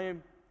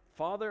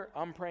 Father,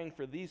 I'm praying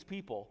for these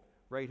people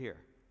right here.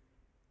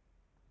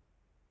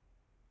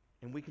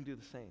 And we can do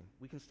the same.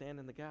 We can stand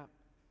in the gap.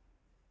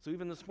 So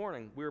even this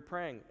morning, we were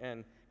praying,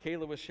 and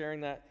Kayla was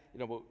sharing that,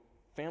 about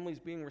families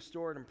being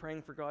restored and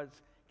praying for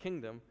God's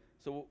kingdom.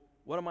 So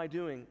what am I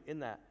doing in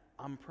that?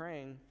 I'm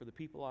praying for the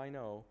people I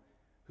know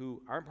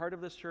who aren't part of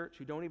this church,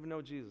 who don't even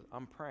know Jesus.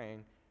 I'm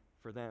praying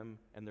for them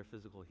and their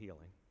physical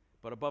healing.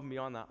 But above and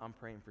beyond that, I'm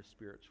praying for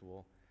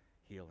spiritual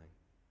healing.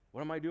 What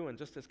am I doing?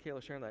 Just as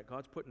Kayla sharing that,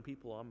 God's putting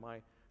people on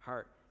my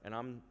heart, and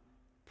I'm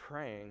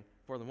praying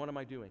for them. What am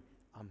I doing?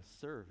 I'm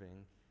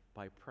serving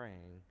by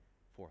praying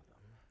for them.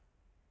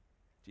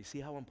 Do you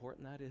see how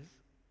important that is?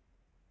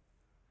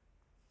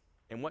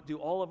 And what do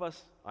all of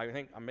us, I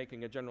think I'm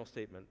making a general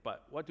statement,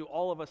 but what do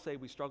all of us say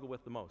we struggle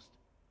with the most?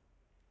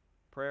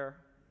 Prayer.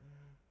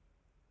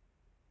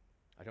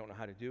 I don't know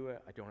how to do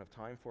it. I don't have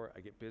time for it. I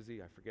get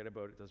busy. I forget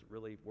about it. Does it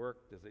really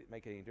work? Does it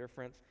make any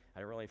difference? I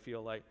don't really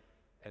feel like,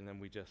 and then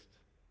we just.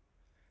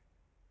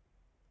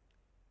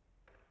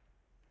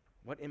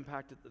 What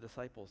impacted the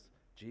disciples?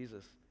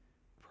 Jesus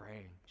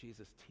praying.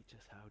 Jesus, teach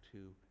us how to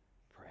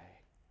pray.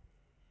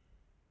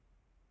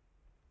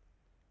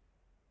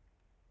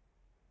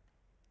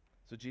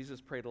 So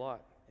Jesus prayed a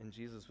lot, and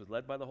Jesus was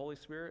led by the Holy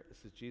Spirit. It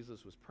says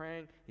Jesus was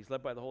praying. He's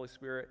led by the Holy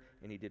Spirit,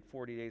 and he did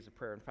 40 days of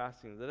prayer and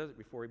fasting in the desert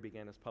before he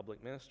began his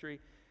public ministry.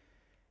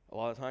 A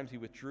lot of times he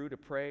withdrew to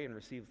pray and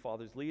receive the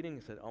Father's leading.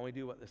 He said, I only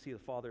do what I see the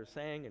Father is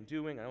saying and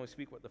doing. I only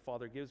speak what the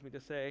Father gives me to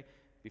say.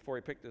 Before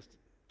he picked his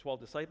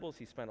 12 disciples,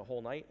 he spent a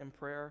whole night in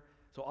prayer.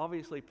 So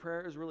obviously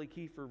prayer is really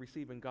key for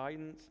receiving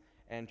guidance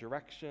and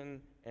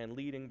direction and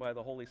leading by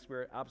the Holy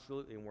Spirit.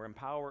 Absolutely. And we're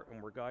empowered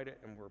and we're guided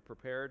and we're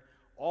prepared.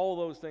 All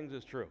those things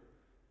is true.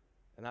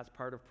 And that's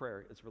part of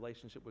prayer. It's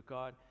relationship with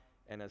God.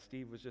 And as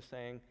Steve was just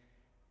saying,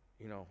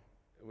 it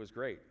was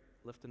great.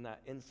 Lifting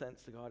that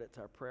incense to God, it's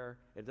our prayer.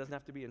 It doesn't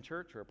have to be in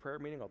church or a prayer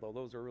meeting, although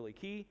those are really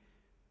key.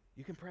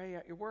 You can pray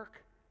at your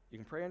work. You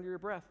can pray under your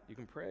breath. You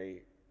can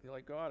pray, you're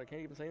like, God, I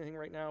can't even say anything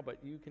right now, but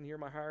you can hear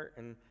my heart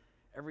and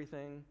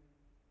everything.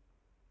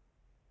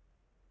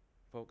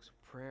 Folks,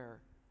 prayer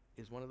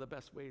is one of the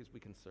best ways we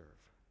can serve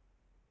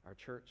our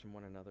church and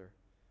one another.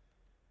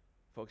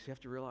 Folks, you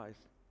have to realize,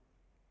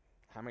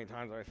 how many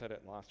times have I said it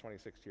in the last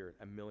 26 years?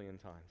 1 million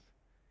times.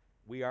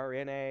 We are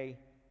in a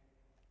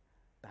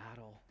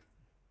battle.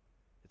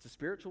 It's a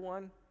spiritual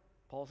one.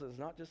 Paul says it's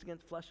not just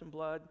against flesh and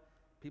blood.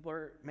 People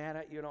are mad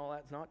at you and all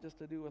that. It's not just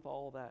to do with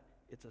all of that.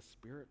 It's a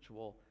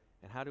spiritual.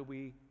 And how do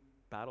we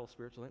battle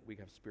spiritually? We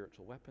have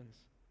spiritual weapons.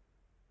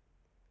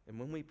 And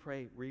when we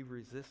pray, we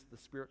resist the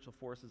spiritual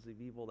forces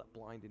of evil that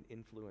blind and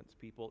influence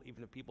people,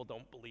 even if people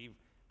don't believe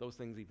those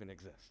things even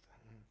exist.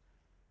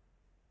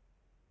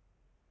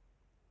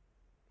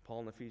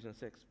 Paul in Ephesians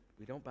 6,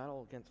 we don't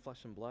battle against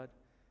flesh and blood,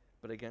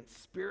 but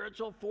against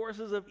spiritual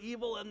forces of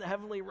evil in the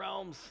heavenly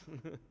realms.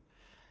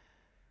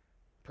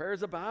 Prayer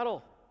is a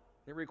battle.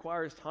 It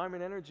requires time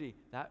and energy.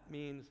 That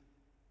means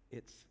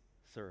it's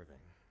serving.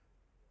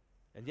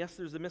 And yes,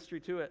 there's a mystery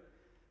to it,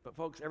 but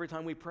folks, every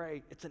time we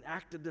pray, it's an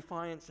act of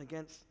defiance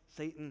against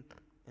Satan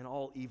and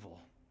all evil.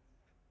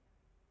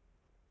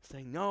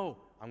 Saying, no,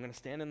 I'm going to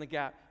stand in the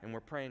gap, and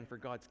we're praying for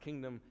God's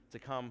kingdom to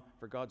come,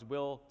 for God's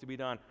will to be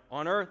done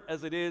on earth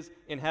as it is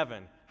in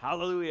heaven.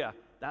 Hallelujah.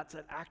 That's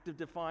an act of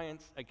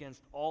defiance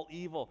against all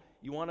evil.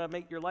 You want to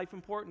make your life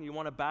important? You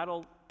want to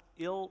battle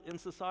ill in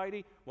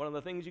society? One of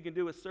the things you can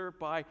do is serve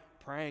by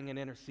praying and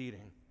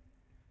interceding.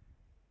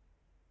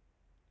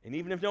 And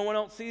even if no one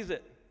else sees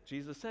it,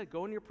 Jesus said,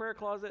 go in your prayer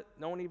closet.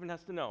 No one even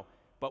has to know.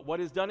 But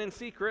what is done in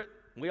secret,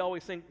 we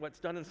always think what's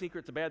done in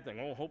secret's a bad thing.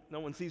 Oh, hope no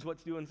one sees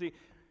what's done in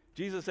secret.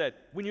 Jesus said,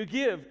 when you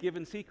give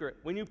in secret.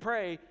 When you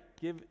pray,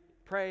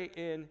 pray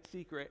in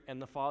secret,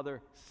 and the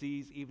Father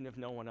sees even if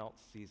no one else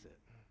sees it.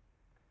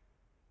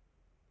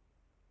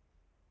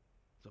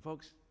 So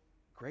folks,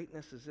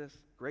 greatness is this.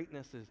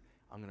 Greatness is,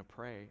 I'm going to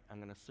pray. I'm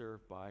going to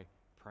serve by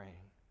praying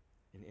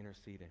and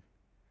interceding.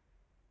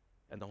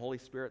 And the Holy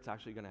Spirit's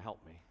actually going to help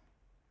me.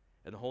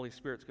 And the Holy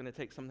Spirit's going to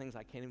take some things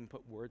I can't even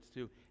put words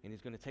to, and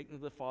he's going to take them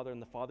to the Father,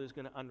 and the Father's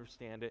going to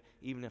understand it,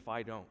 even if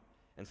I don't.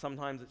 And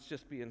sometimes it's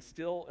just being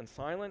still and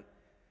silent.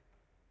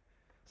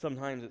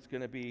 Sometimes it's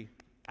going to be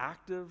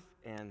active,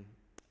 and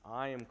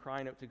I am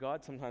crying out to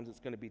God. Sometimes it's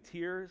going to be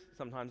tears.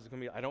 Sometimes it's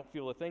going to be, I don't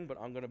feel a thing, but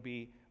I'm going to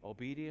be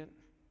obedient.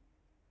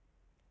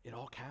 It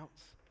all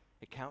counts.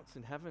 It counts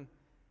in heaven.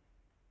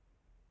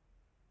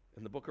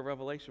 In the book of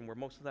Revelation, where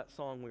most of that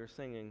song we were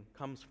singing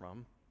comes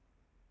from,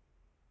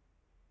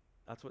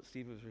 that's what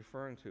Steve was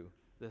referring to.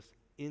 This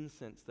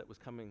incense that was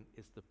coming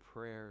is the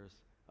prayers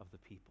of the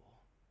people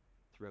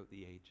throughout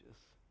the ages.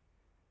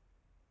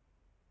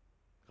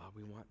 God,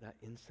 we want that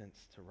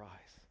incense to rise.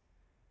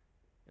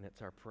 And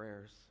it's our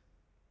prayers.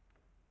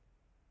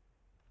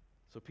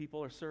 So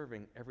people are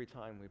serving every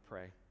time we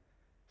pray.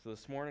 So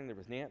this morning there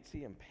was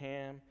Nancy and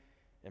Pam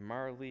and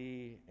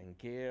Marley and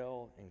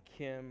Gail and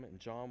Kim and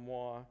John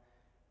Waugh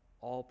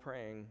all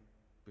praying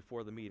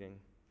before the meeting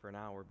for an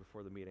hour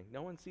before the meeting.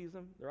 No one sees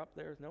them. They're up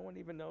there. No one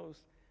even knows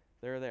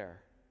they're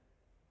there.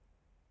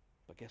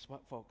 But guess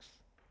what, folks?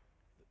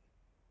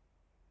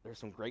 There's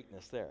some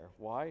greatness there.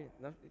 Why?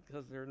 Not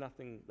because they're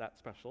nothing that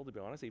special, to be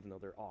honest, even though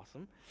they're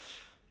awesome.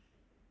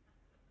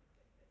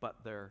 But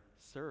they're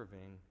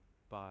serving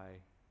by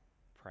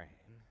praying.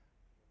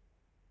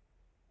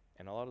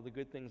 And a lot of the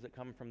good things that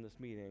come from this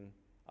meeting,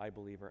 I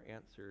believe, are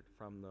answered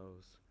from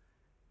those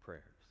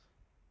prayers.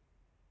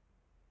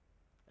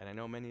 And I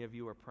know many of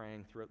you are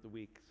praying throughout the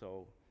week,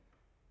 so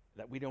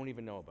that we don't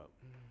even know about.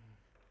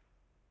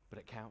 But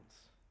it counts.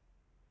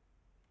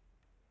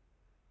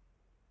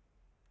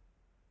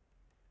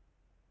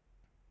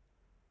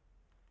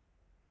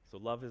 So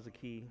love is a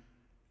key.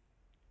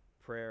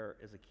 Prayer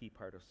is a key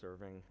part of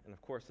serving. And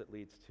of course it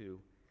leads to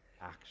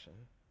action.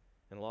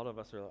 And a lot of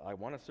us are, I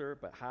want to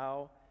serve, but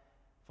how?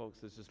 Folks,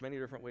 there's just many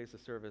different ways to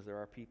serve as there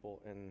are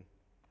people and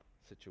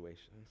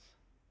situations.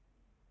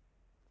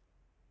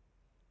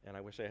 And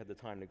I wish I had the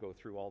time to go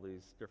through all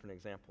these different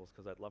examples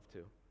because I'd love to.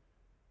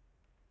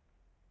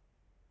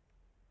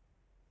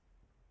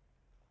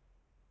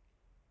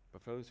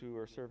 But for those who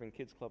are serving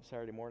Kids Club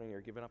Saturday morning,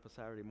 you're giving up a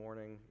Saturday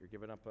morning, you're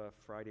giving up a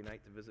Friday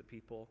night to visit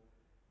people,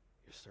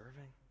 you're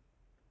serving.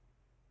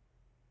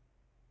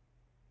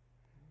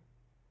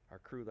 Our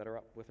crew that are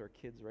up with our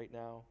kids right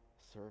now,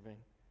 serving.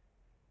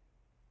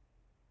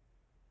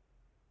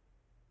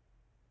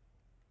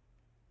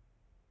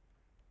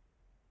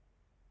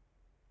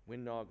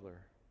 Win Nogler,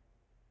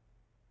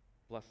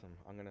 bless him.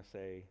 I'm going to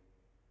say,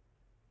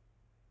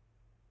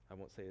 I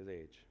won't say his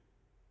age,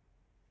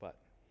 but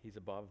he's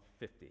above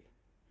 50.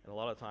 And a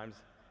lot of times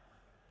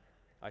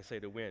I say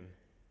to Win,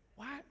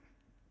 what?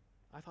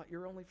 I thought you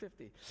were only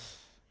 50.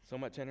 So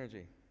much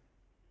energy.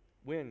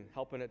 Win,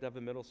 helping at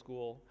Devon Middle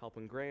School,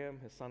 helping Graham,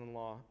 his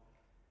son-in-law,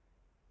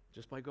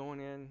 just by going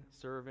in,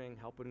 serving,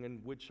 helping in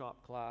woodshop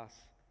class,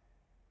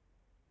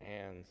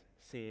 and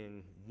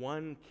seeing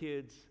one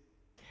kid's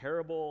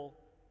terrible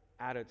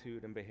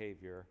attitude and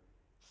behavior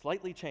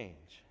slightly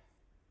change.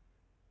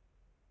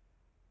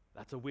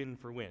 That's a win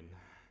for Win.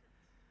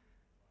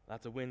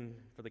 That's a win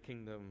for the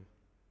kingdom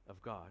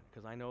of God,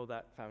 because I know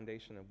that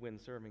foundation of Win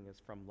serving is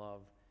from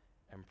love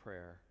and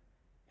prayer.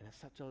 And it's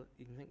such a,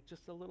 you can think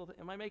just a little,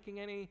 am I making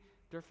any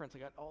difference? I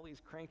got all these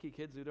cranky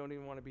kids who don't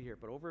even want to be here.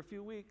 But over a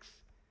few weeks,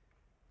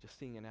 just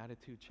seeing an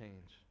attitude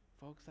change.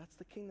 Folks, that's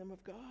the kingdom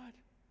of God.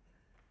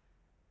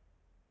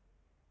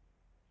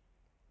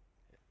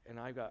 And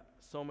I've got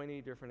so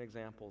many different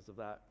examples of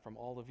that from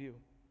all of you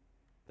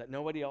that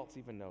nobody else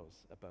even knows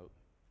about,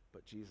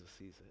 but Jesus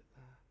sees it.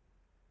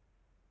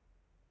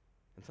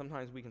 And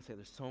sometimes we can say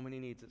there's so many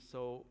needs, it's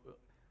so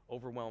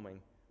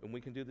overwhelming. And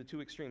we can do the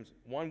two extremes.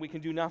 One, we can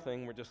do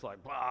nothing. We're just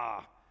like,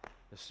 bah,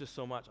 it's just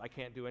so much. I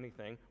can't do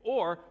anything.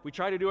 Or we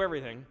try to do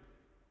everything,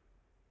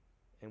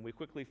 and we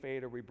quickly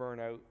fade or we burn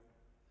out,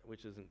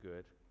 which isn't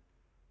good.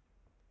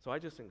 So I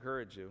just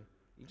encourage you,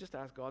 you just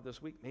ask God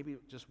this week, maybe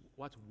just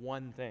what's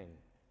one thing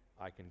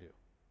I can do?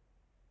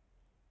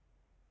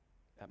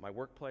 At my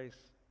workplace,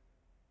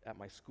 at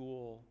my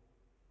school,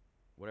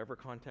 whatever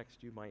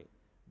context you might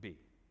be.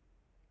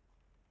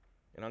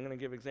 And I'm going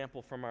to give an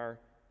example from our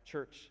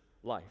church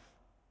life.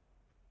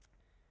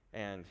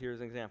 And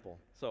here's an example.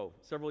 So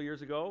several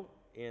years ago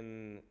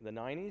in the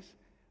 90s,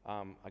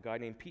 a guy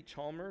named Pete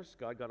Chalmers,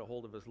 God got a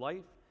hold of his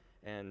life,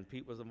 and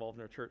Pete was involved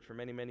in our church for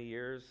many, many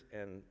years,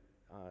 and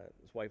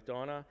his wife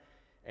Donna,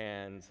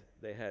 and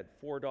they had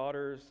 4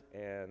 daughters,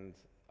 and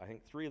I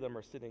think 3 of them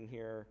are sitting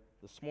here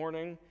this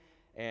morning.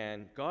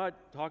 And God,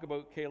 talk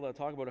about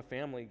a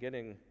family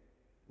getting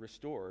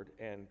restored,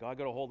 and God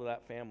got a hold of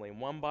that family, and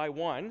one by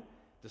one,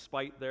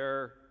 despite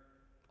their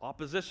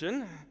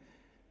opposition,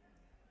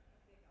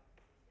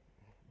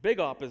 big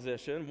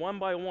opposition, one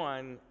by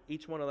one,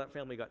 each one of that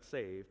family got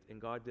saved, and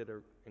God did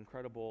an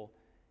incredible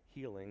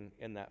healing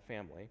in that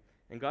family.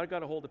 And God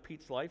got a hold of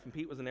Pete's life, and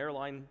Pete was an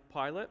airline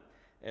pilot,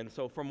 and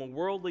so from a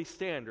worldly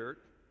standard,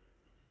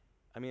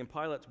 I mean,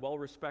 pilots,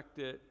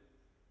 well-respected,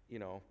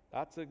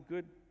 that's a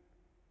good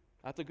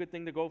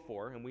thing to go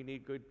for, and we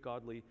need good,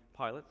 godly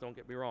pilots, don't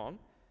get me wrong.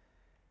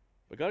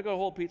 But God got a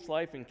hold of Pete's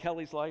life, and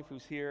Kelly's life,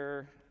 who's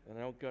here, and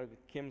I know God,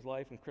 Kim's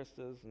life, and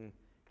Krista's, and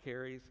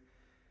Carrie's,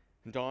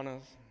 and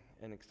Donna's,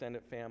 and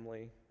extended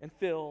family, and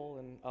Phil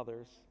and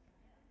others.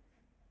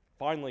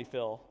 Finally,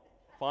 Phil,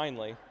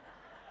 finally.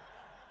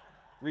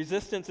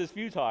 Resistance is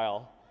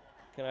futile,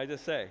 can I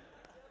just say.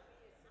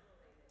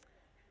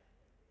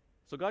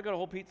 So God got a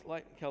hold of Pete's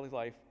life, Kelly's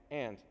life,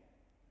 and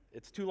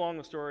it's too long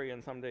a story,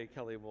 and someday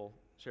Kelly will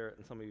share it,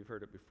 and some of you have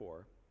heard it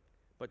before.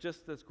 But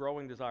just this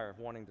growing desire of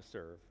wanting to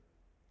serve.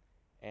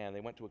 And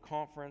they went to a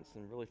conference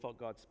and really felt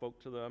God spoke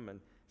to them,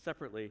 and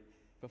separately.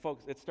 But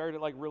folks, it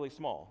started like really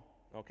small,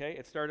 okay?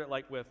 It started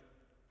like with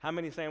how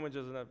many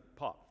sandwiches in a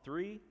pot?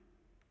 3?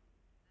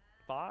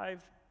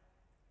 5?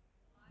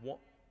 1?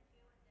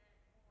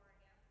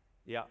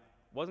 Yeah.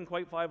 Wasn't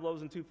quite 5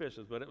 loaves and 2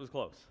 fishes, but it was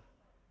close.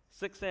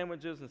 6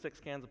 sandwiches and 6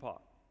 cans of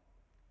pop.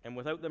 And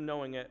without them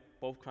knowing it,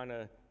 both kind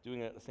of doing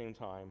it at the same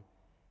time.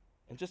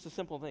 And just a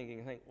simple thing, you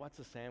can think, what's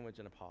a sandwich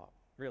and a pop?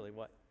 Really,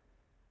 what?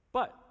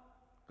 But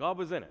God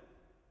was in it.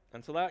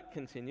 And so that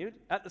continued.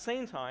 At the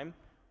same time,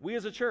 we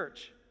as a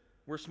church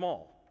were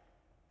small.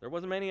 There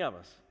wasn't many of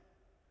us.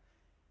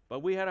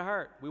 But we had a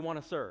heart. We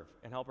want to serve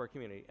and help our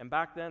community. And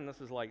back then, this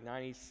is like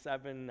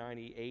 97,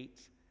 98,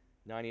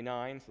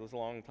 99, so this is a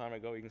long time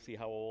ago. You can see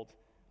how old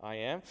I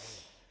am.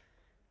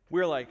 We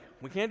were like,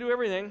 we can't do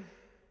everything,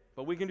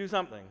 but we can do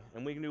something,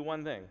 and we can do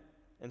one thing.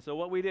 And so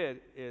what we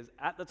did is,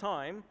 at the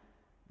time,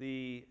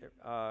 the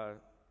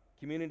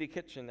community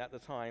kitchen at the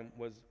time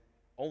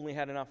only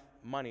had enough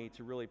money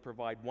to really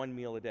provide 1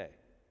 meal a day.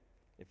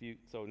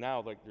 So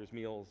now there's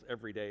meals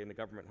every day, and the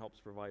government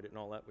helps provide it and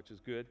all that, which is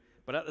good.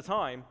 But at the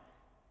time,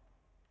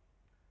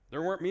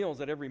 there weren't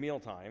meals at every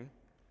mealtime,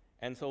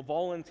 and so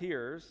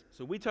volunteers.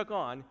 So we took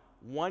on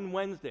one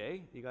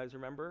Wednesday. You guys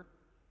remember?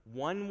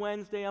 One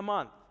Wednesday a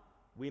month,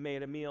 we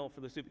made a meal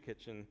for the soup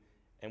kitchen,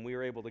 and we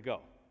were able to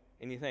go.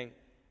 And you think,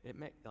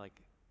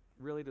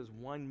 really does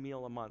one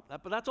meal a month.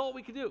 But that's all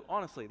we could do,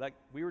 honestly. Like,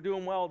 we were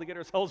doing well to get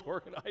ourselves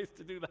organized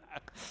to do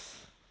that.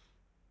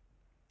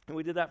 And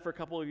we did that for a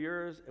couple of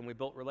years, and we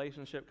built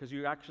relationship, because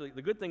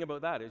the good thing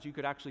about that is you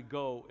could actually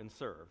go and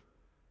serve.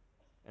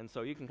 And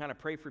so you can kind of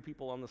pray for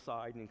people on the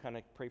side, and you kind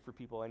of pray for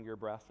people under your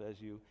breath as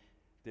you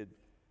did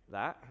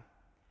that.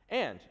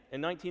 And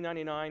in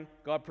 1999,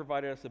 God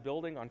provided us a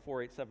building on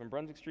 487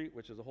 Brunswick Street,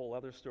 which is a whole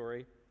other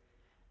story.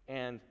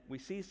 And we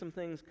see some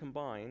things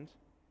combined.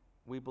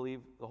 We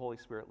believe the Holy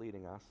Spirit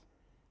leading us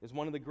is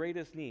one of the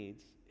greatest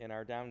needs in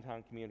our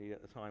downtown community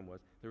at the time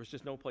was there was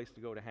just no place to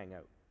go to hang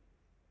out.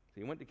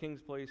 So you went to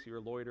King's Place, you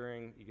were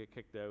loitering, you get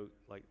kicked out.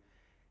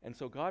 And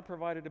so God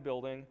provided a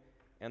building,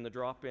 and the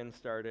drop-in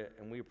started,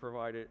 and we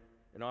provided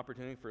an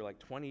opportunity for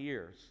 20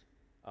 years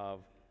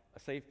of a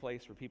safe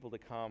place for people to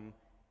come,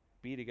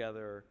 be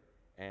together,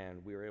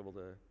 and we were able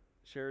to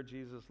share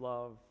Jesus'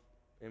 love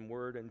in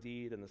word and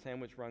deed, and the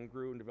sandwich run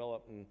grew and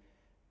developed and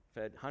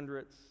fed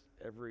hundreds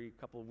every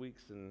couple of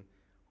weeks, and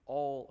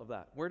all of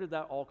that. Where did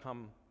that all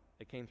come?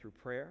 It came through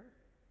prayer.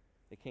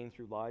 It came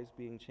through lives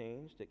being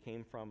changed. It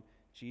came from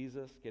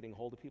Jesus getting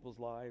hold of people's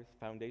lives.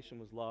 Foundation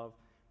was love.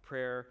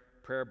 Prayer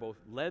both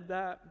led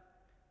that,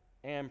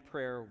 and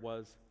prayer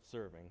was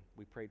serving.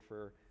 We prayed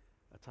for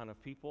a ton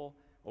of people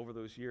over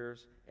those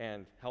years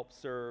and helped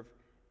serve,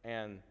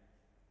 and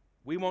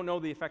we won't know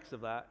the effects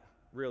of that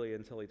really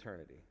until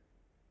eternity.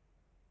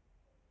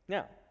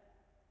 Now,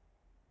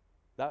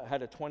 that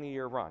had a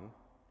 20-year run,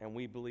 and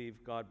we believe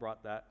God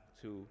brought that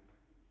to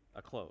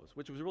a close,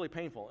 which was really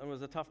painful. It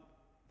was a tough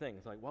thing.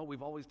 It's like, well,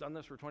 we've always done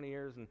this for 20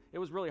 years, and it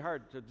was really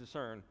hard to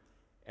discern.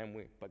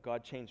 But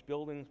God changed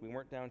buildings. We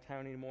weren't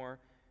downtown anymore.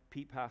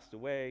 Pete passed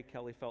away.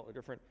 Kelly felt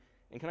different.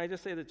 And can I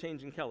just say the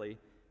change in Kelly,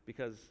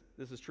 because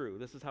this is true.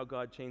 This is how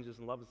God changes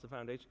and loves the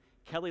foundation.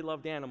 Kelly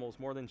loved animals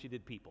more than she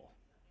did people,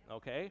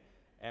 okay?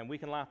 And we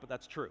can laugh, but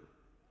that's true.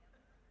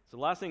 So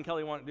the last thing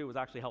Kelly wanted to do was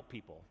actually help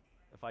people,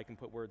 if I can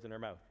put words in her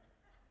mouth.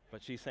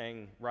 But she's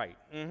saying, right.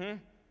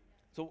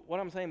 So what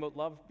I'm saying about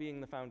love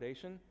being the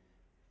foundation,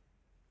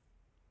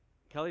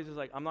 Kelly's just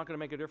like, I'm not going to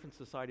make a difference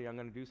in society, I'm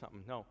going to do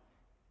something. No,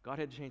 God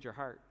had to change her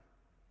heart.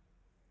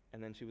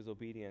 And then she was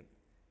obedient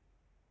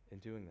in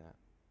doing that.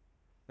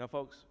 Now,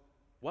 folks,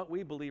 what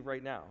we believe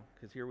right now,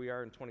 because here we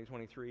are in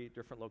 2023,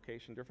 different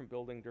location, different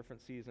building,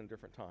 different season,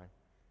 different time,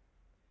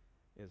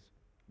 is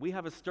we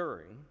have a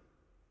stirring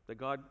that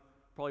God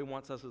probably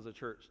wants us as a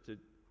church to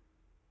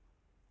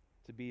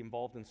be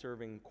involved in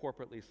serving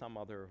corporately some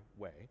other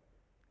way.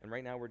 And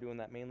right now we're doing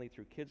that mainly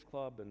through Kids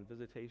Club and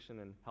visitation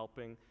and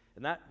helping.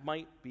 And that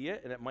might be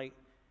it, and it might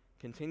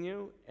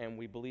continue. And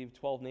we believe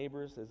 12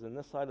 Neighbors is in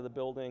this side of the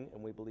building,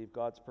 and we believe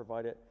God's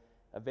provided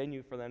a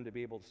venue for them to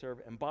be able to serve.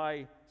 And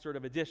by sort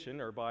of addition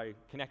or by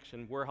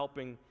connection, we're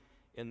helping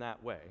in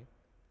that way.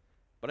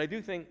 But I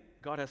do think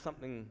God has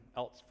something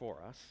else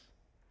for us.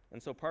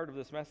 And so part of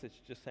this message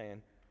is just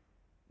saying,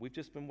 we've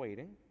just been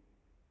waiting,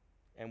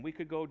 and we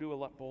could go do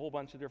a whole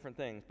bunch of different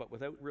things, but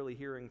without really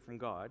hearing from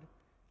God,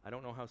 I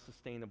don't know how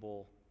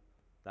sustainable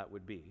that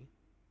would be.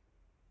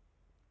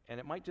 And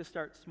it might just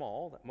start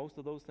small. That most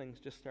of those things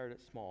just started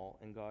small,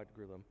 and God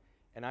grew them.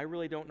 And I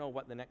really don't know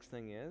what the next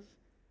thing is,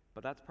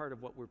 but that's part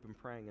of what we've been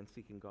praying and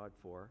seeking God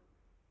for.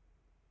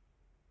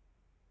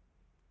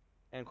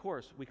 And of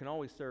course, we can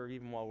always serve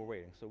even while we're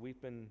waiting. So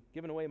we've been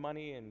giving away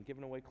money and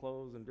giving away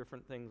clothes and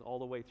different things all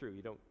the way through.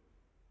 You don't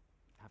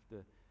have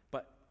to.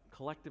 But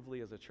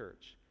collectively as a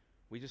church,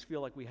 we just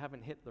feel like we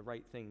haven't hit the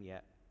right thing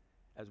yet,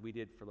 as we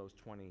did for those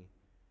 20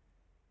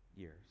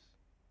 years.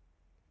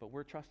 But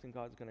we're trusting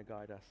God's going to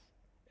guide us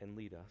and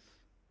lead us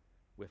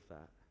with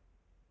that.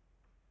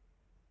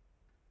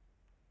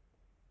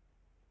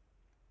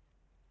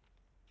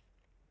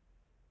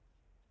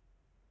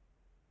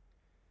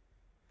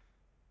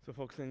 So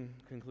folks, in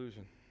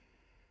conclusion,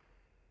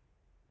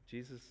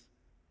 Jesus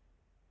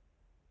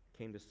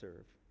came to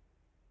serve.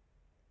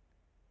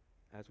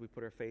 As we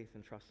put our faith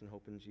and trust and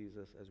hope in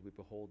Jesus, as we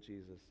behold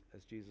Jesus,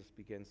 as Jesus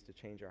begins to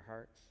change our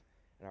hearts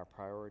and our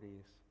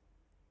priorities,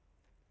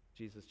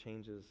 Jesus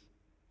changes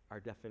our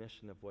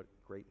definition of what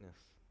greatness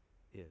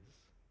is.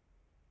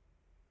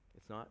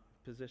 It's not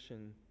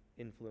position,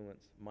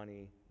 influence,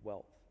 money,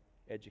 wealth,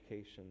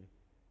 education,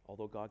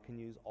 although God can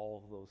use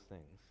all of those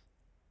things.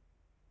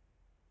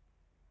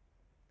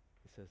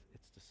 He says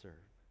it's to serve.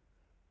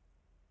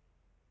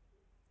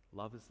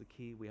 Love is the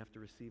key. We have to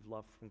receive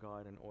love from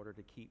God in order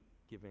to keep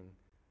giving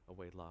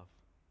away love.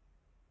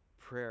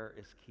 Prayer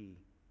is key.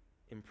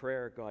 In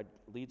prayer, God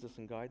leads us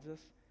and guides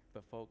us,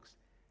 but folks,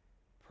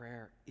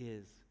 prayer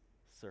is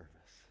service.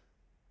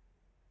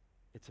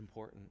 It's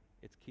important.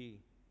 It's key.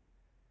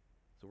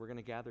 So we're going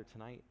to gather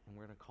tonight, and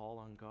we're going to call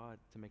on God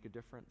to make a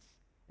difference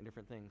in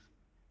different things.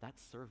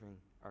 That's serving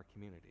our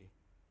community.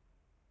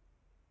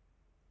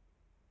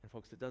 And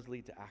folks, it does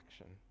lead to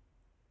action.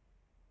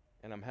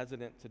 And I'm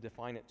hesitant to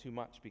define it too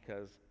much,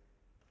 because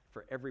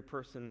for every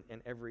person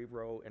in every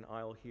row and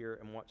aisle here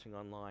and watching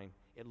online,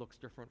 it looks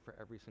different for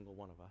every single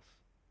one of us.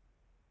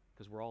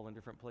 Because we're all in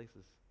different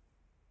places.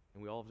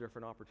 And we all have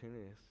different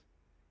opportunities.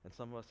 And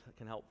some of us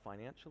can help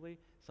financially.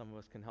 Some of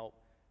us can help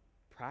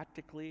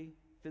practically,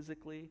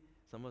 physically.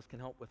 Some of us can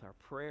help with our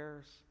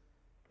prayers.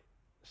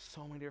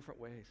 So many different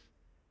ways.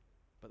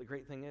 But the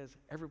great thing is,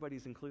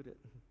 everybody's included.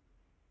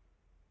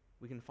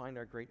 We can find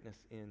our greatness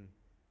in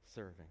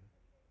serving,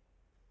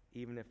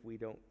 even if we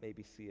don't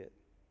maybe see it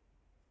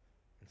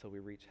until we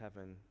reach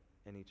heaven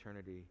and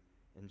eternity.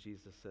 And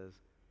Jesus says,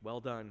 well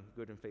done,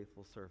 good and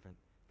faithful servant.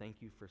 Thank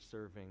you for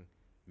serving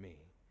me.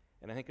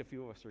 And I think a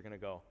few of us are going to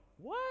go,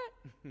 what?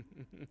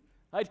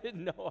 I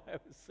didn't know I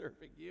was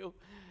serving you.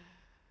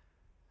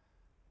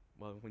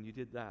 Well, when you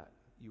did that,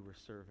 you were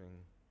serving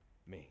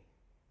me.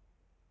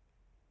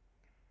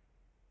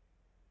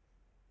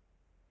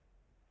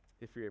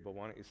 If you're able,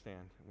 why don't you stand?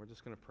 And we're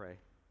just going to pray.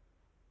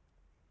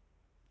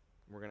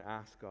 We're going to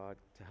ask God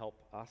to help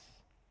us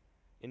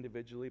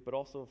individually, but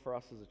also for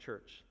us as a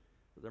church,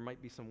 that there might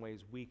be some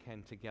ways we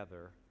can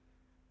together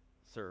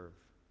serve,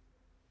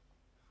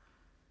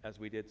 as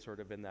we did sort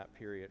of in that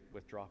period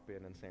with Drop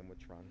In and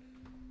Sandwich Run.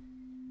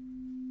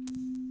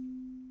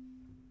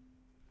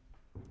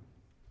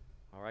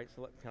 All right,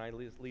 so can I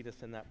lead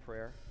us in that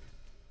prayer?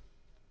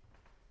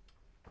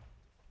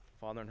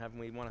 Father in heaven,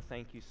 we want to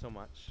thank you so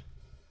much,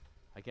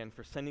 again,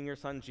 for sending your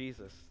son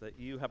Jesus, that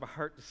you have a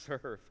heart to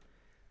serve.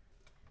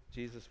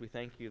 Jesus, we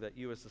thank you that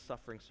you as the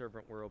suffering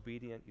servant were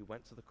obedient. You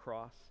went to the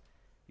cross.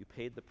 You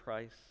paid the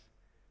price.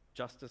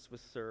 Justice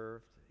was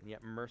served, and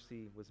yet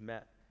mercy was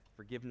met.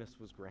 Forgiveness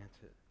was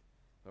granted.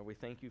 Lord, we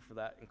thank you for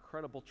that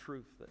incredible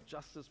truth that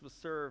justice was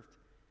served,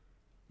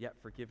 yet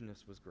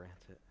forgiveness was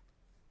granted.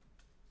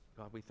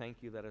 God, we thank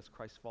you that as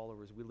Christ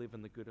followers, we live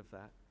in the good of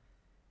that.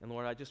 And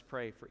Lord, I just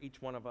pray for each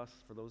one of us,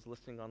 for those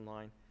listening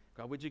online,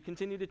 God, would you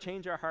continue to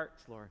change our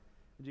hearts, Lord?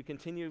 Would you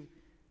continue,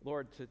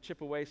 Lord, to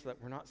chip away so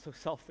that we're not so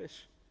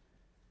selfish?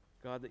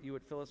 God, that you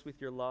would fill us with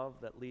your love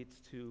that leads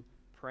to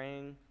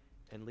praying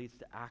and leads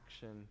to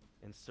action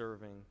and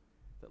serving.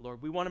 That,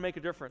 Lord, we want to make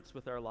a difference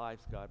with our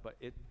lives, God, but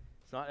it's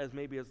not as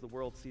maybe as the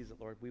world sees it,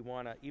 Lord. We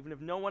want to, even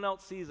if no one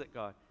else sees it,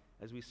 God,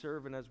 as we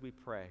serve and as we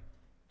pray,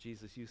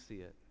 Jesus, you see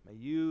it. May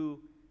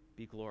you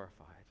be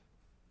glorified.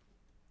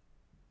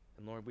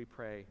 And Lord, we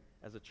pray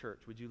as a church,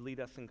 would you lead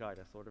us and guide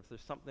us, Lord? If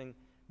there's something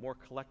more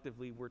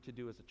collectively we're to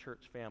do as a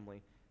church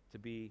family to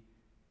be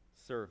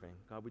serving,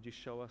 God, would you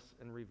show us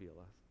and reveal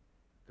us?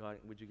 God,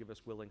 would you give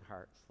us willing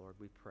hearts, Lord,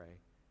 we pray.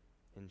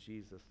 In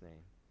Jesus'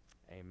 name,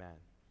 amen.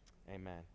 Amen.